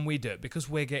when we do it, because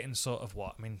we're getting sort of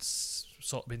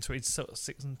between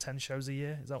 6 and 10 shows a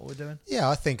year. Is that what we're doing? Yeah,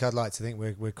 I'd like to think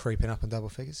we're creeping up in double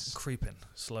figures. Creeping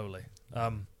slowly.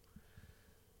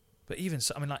 But even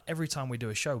so, I mean, like every time we do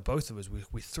a show, both of us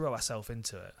we throw ourselves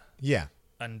into it. Yeah,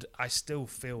 and I still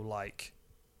feel like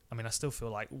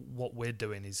what we're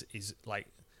doing is like,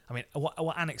 I mean,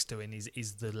 what Anik's doing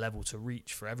is the level to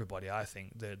reach for everybody. I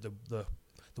think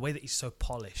the way that he's so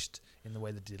polished in the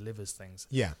way that he delivers things.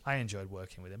 Yeah, I enjoyed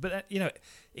working with him. But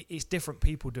it's different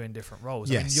people doing different roles.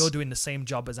 Yes. I mean, you're doing the same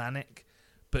job as Anik,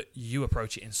 but you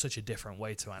approach it in such a different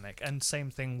way to Anik. And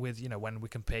same thing with when we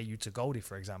compare you to Goldie,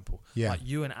 for example. Yeah, like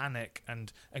you and Anik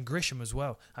and Grisham as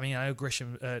well. I mean, I know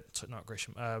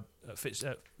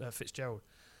Fitzgerald.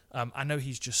 I know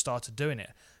he's just started doing it.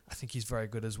 I think he's very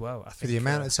good as well. I think for the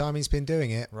amount of time he's been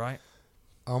doing it, right?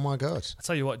 Oh my God! I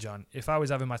tell you what, John. If I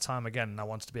was having my time again and I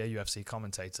wanted to be a UFC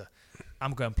commentator,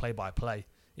 I'm going play by play.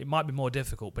 It might be more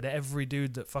difficult, but every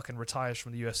dude that fucking retires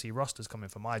from the UFC roster is coming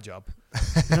for my job.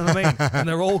 You know what I mean? And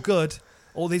they're all good.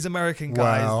 All these American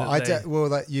guys.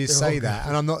 Well, you say that,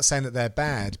 and I'm not saying that they're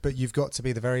bad, but you've got to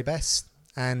be the very best,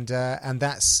 and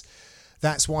that's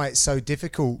why it's so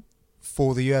difficult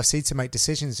for the UFC to make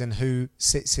decisions and who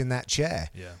sits in that chair.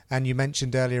 Yeah. And you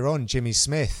mentioned earlier on Jimmy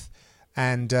Smith,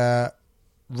 and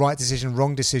right decision,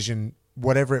 wrong decision,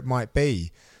 whatever it might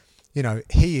be.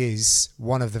 He is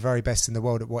one of the very best in the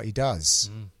world at what he does.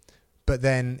 But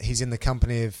then he's in the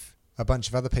company of a bunch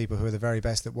of other people who are the very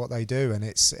best at what they do, and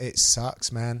it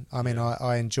sucks, man. I mean,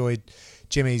 I enjoyed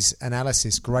Jimmy's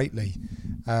analysis greatly.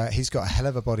 He's got a hell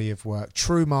of a body of work.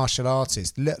 True martial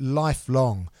artist,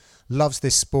 lifelong, loves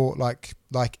this sport like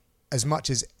as much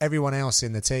as everyone else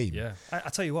in the team. Yeah. I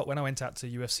tell you what, when I went out to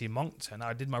UFC Moncton,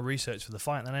 I did my research for the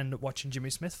fight and then I ended up watching Jimmy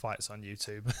Smith fights on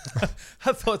YouTube.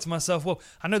 I thought to myself, well,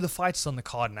 I know the fight's on the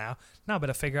card now. Now I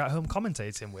better figure out who I'm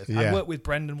commentating with. Yeah. I worked with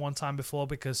Brendan one time before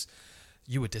because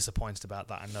you were disappointed about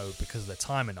that, I know, because of the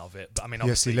timing of it. But I mean,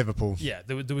 obviously, UFC Liverpool. Yeah,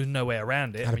 there was no way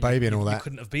around it. Had a baby and all that. You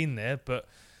couldn't have been there, but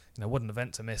what an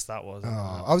event to miss that was.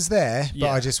 I was there,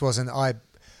 but I just wasn't.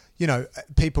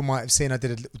 People might have seen I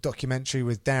did a little documentary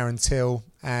with Darren Till,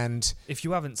 and if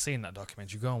you haven't seen that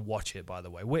documentary, go and watch it. By the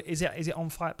way, is it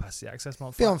on Fight Pass? Is it accessible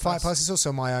on Fight Pass? On Fight Pass. It's also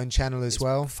on my own channel as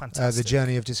well. Fantastic. The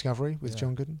Journey of Discovery with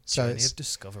John Gooden. So Journey of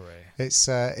Discovery. It's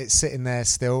sitting there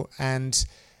still, and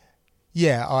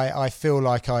I feel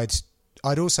like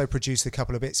I'd also produced a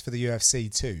couple of bits for the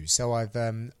UFC too. So I'd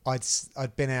been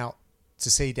out to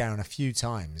see Darren a few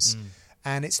times.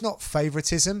 And it's not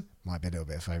favouritism. Might be a little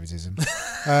bit of favouritism.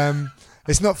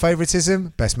 It's not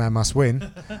favouritism. Best man must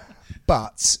win.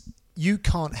 But you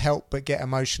can't help but get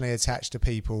emotionally attached to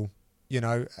people.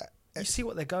 You see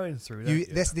what they're going through. Don't you?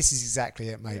 This is exactly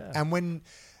it, mate. Yeah.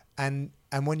 And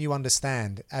when you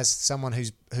understand, as someone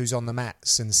who's on the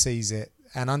mats and sees it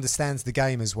and understands the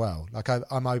game as well. Like I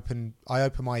open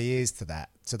my ears to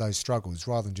those struggles,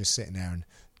 rather than just sitting there and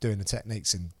doing the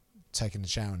techniques and taking the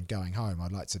shower and going home.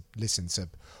 I'd like to listen to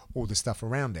all the stuff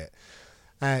around it.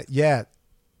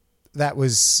 That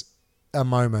was a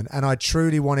moment, and I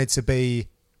truly wanted to be.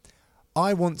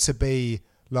 I want to be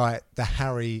like the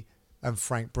Harry and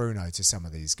Frank Bruno to some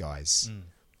of these guys.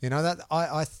 You know that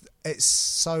it's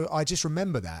so. I just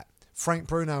remember that Frank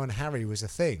Bruno and Harry was a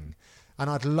thing, and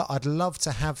I'd love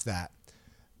to have that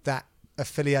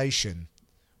affiliation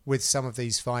with some of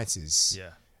these fighters.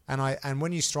 Yeah. And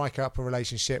when you strike up a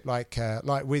relationship like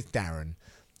with Darren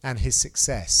and his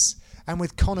success, and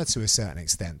with Connor to a certain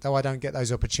extent, though I don't get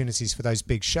those opportunities for those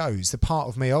big shows, the part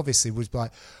of me obviously was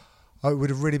like, oh, it would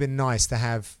have really been nice to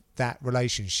have that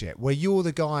relationship where you're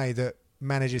the guy that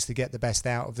manages to get the best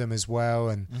out of them as well,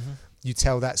 and you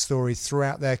tell that story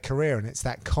throughout their career, and it's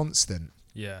that constant.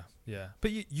 Yeah.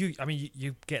 But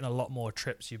you're getting a lot more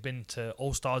trips. You've been to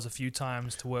All Stars a few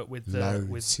times to work with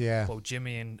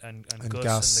Jimmy and Gus and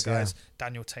the guys,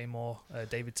 Daniel Tamor,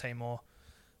 David Tamor,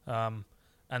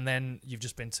 and then you've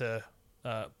just been to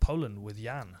Poland with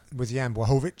Jan. With Jan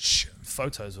Błachowicz.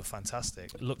 Photos were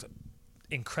fantastic. It looked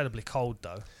incredibly cold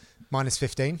though.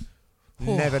 -15.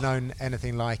 Never known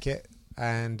anything like it,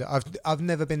 and I've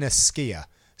never been a skier,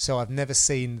 so I've never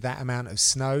seen that amount of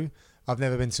snow. I've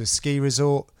never been to a ski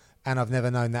resort, and I've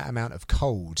never known that amount of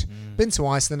cold. Been to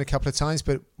Iceland a couple of times,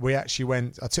 but we actually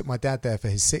went. I took my dad there for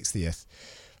his 60th,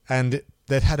 and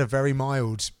they'd had a very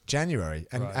mild January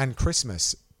and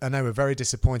Christmas, and they were very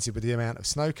disappointed with the amount of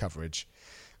snow coverage.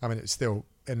 I mean, it was still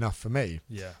enough for me,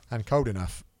 and cold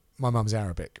enough. My mum's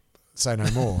Arabic, say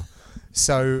no more.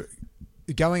 So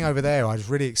going over there, I was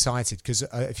really excited because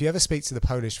if you ever speak to the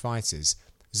Polish fighters,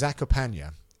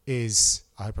 Zakopane is,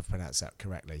 I hope I've pronounced that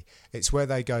correctly, it's where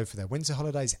they go for their winter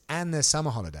holidays and their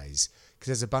summer holidays, because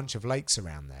there's a bunch of lakes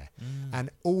around there. And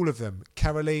all of them,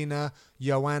 Carolina,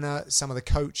 Joanna, some of the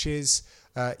coaches,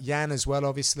 Jan as well,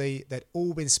 obviously, they'd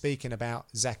all been speaking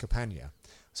about Zakopane.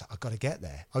 So I've got to get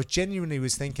there. I genuinely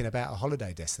was thinking about a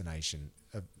holiday destination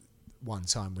one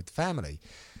time with the family.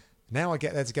 Now I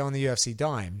get there to go on the UFC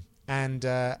dime, and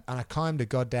I climbed a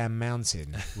goddamn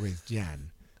mountain with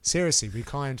Jan. Seriously, we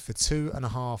climbed for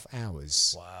 2.5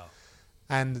 hours. Wow.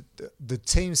 And the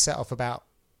team set off about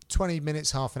 20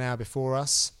 minutes, half an hour before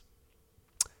us.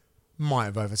 Might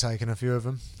have overtaken a few of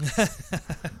them.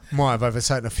 Might have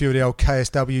overtaken a few of the old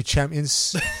KSW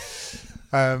champions.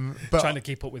 But trying to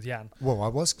keep up with Jan. Well, I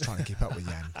was trying to keep up with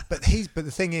Jan. But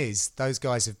the thing is, those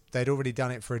guys, they'd already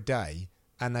done it for a day,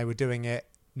 and they were doing it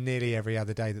nearly every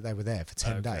other day that they were there for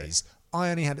 10 days.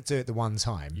 I only had to do it the one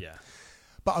time. Yeah.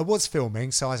 But I was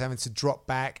filming, so I was having to drop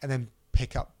back and then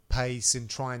pick up pace and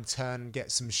try and turn and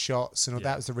get some shots. And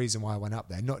that was the reason why I went up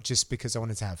there. Not just because I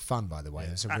wanted to have fun, by the way.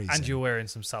 It was a reason. And you're wearing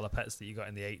some salopettes that you got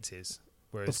in the 80s.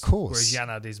 Whereas, of course. Whereas Jan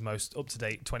had his most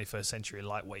up-to-date 21st century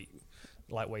lightweight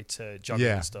jogging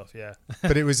and stuff, yeah.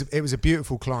 But it was a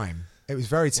beautiful climb. It was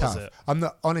very tough. Was it? I'm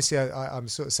not, honestly, I'm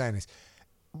sort of saying this.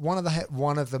 One of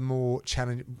the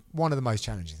most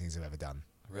challenging things I've ever done.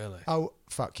 Really? Oh,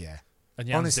 fuck yeah. And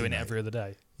Jan's doing it every other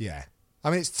day. Yeah. I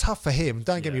mean, it's tough for him.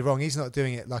 Don't get me wrong. He's not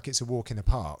doing it like it's a walk in the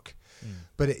park.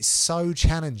 But it's so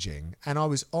challenging. And I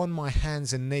was on my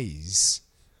hands and knees,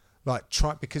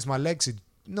 because my legs had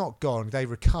not gone. They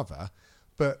recover.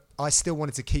 But I still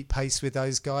wanted to keep pace with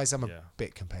those guys. I'm a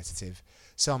bit competitive.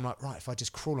 So I'm like, right, if I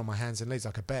just crawl on my hands and knees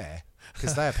like a bear,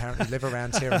 because they apparently live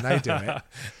around here and they do it.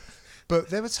 But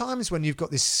there were times when you've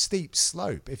got this steep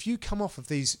slope. If you come off of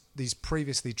these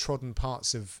previously trodden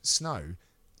parts of snow,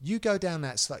 you go down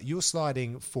that slope, you're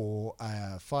sliding for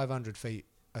 500 feet,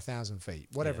 1,000 feet,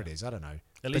 whatever it is. I don't know.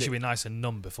 At least you'll be nice and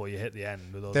numb before you hit the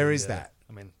end. With all that.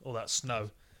 I mean, all that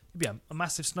snow. It'd be a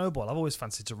massive snowball. I've always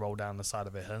fancied to roll down the side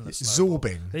of it. It's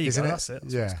zorbing, there you isn't go, it? That's it.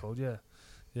 That's what it's called,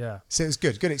 yeah. So it was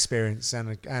good experience,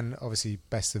 and obviously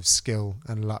best of skill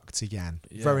and luck to Jan.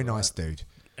 Very nice dude.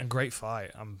 And great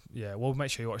fight. We'll make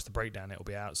sure you watch the breakdown. It'll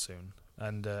be out soon.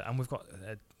 And we've got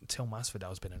Till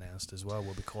Masvidal's been announced as well.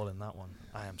 We'll be calling that one.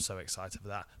 I am so excited for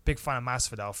that. Big fan of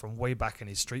Masvidal from way back in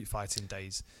his street fighting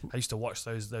days. I used to watch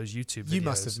those YouTube videos. You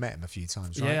must have met him a few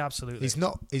times, right? Yeah, absolutely.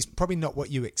 He's probably not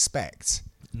what you expect.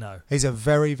 No. He's a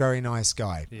very, very nice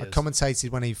guy. He I is.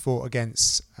 commentated when he fought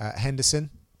against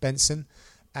Benson,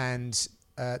 and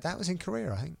that was in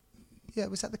Korea, I think. Yeah,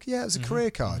 was that it was a career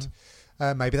card.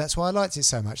 Maybe that's why I liked it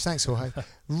so much. Thanks, Jorge.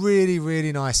 Really,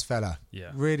 really nice fella. Yeah.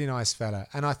 Really nice fella.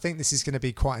 And I think this is going to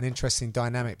be quite an interesting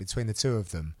dynamic between the two of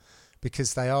them,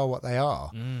 because they are what they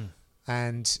are.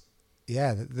 And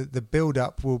the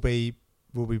build-up will be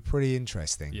will be pretty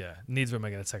interesting. Yeah, neither of them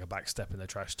are going to take a back step in their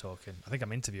trash talking. I think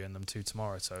I'm interviewing them too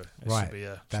tomorrow, so it Right. should be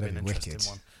an That'd be interesting wicked.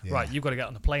 one. Yeah. Right, you've got to get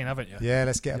on the plane, haven't you? Yeah,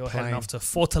 let's get You're a plane. heading off to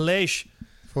Fortaleza,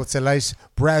 Fortaleza,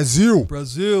 Brazil.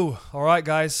 Brazil. All right,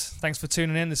 guys. Thanks for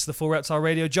tuning in. This is the Full Reptile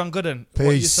Radio. John Gooden, what are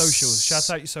your Peace. socials? Shout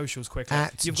out your socials quickly.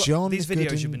 At You've got John these videos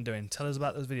Gooden. you've been doing. Tell us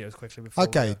about those videos quickly before.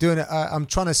 Okay, doing it. I'm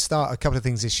trying to start a couple of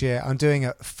things this year. I'm doing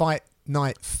a Fight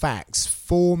Night Facts,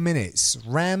 4 minutes,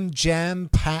 ram jam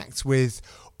packed with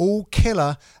all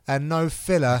killer and no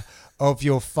filler of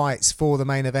your fights for the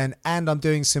main event, and I'm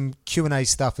doing some Q&A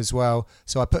stuff as well.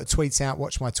 So I put a tweet out,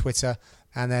 watch my Twitter,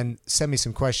 and then send me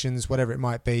some questions, whatever it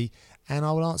might be, and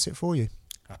I will answer it for you.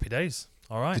 Happy days.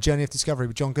 All right. The Journey of Discovery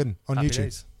with John Gooden on Happy YouTube.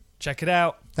 days. Check it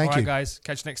out. Thank All right, you. guys.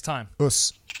 Catch you next time.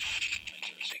 Us.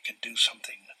 It can do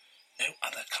something no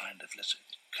other kind of lizard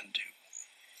can do.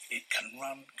 It can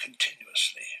run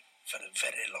continuously for a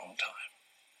very long time,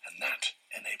 and that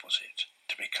enables it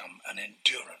to become an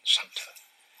endurance hunter,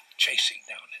 chasing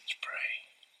down its prey.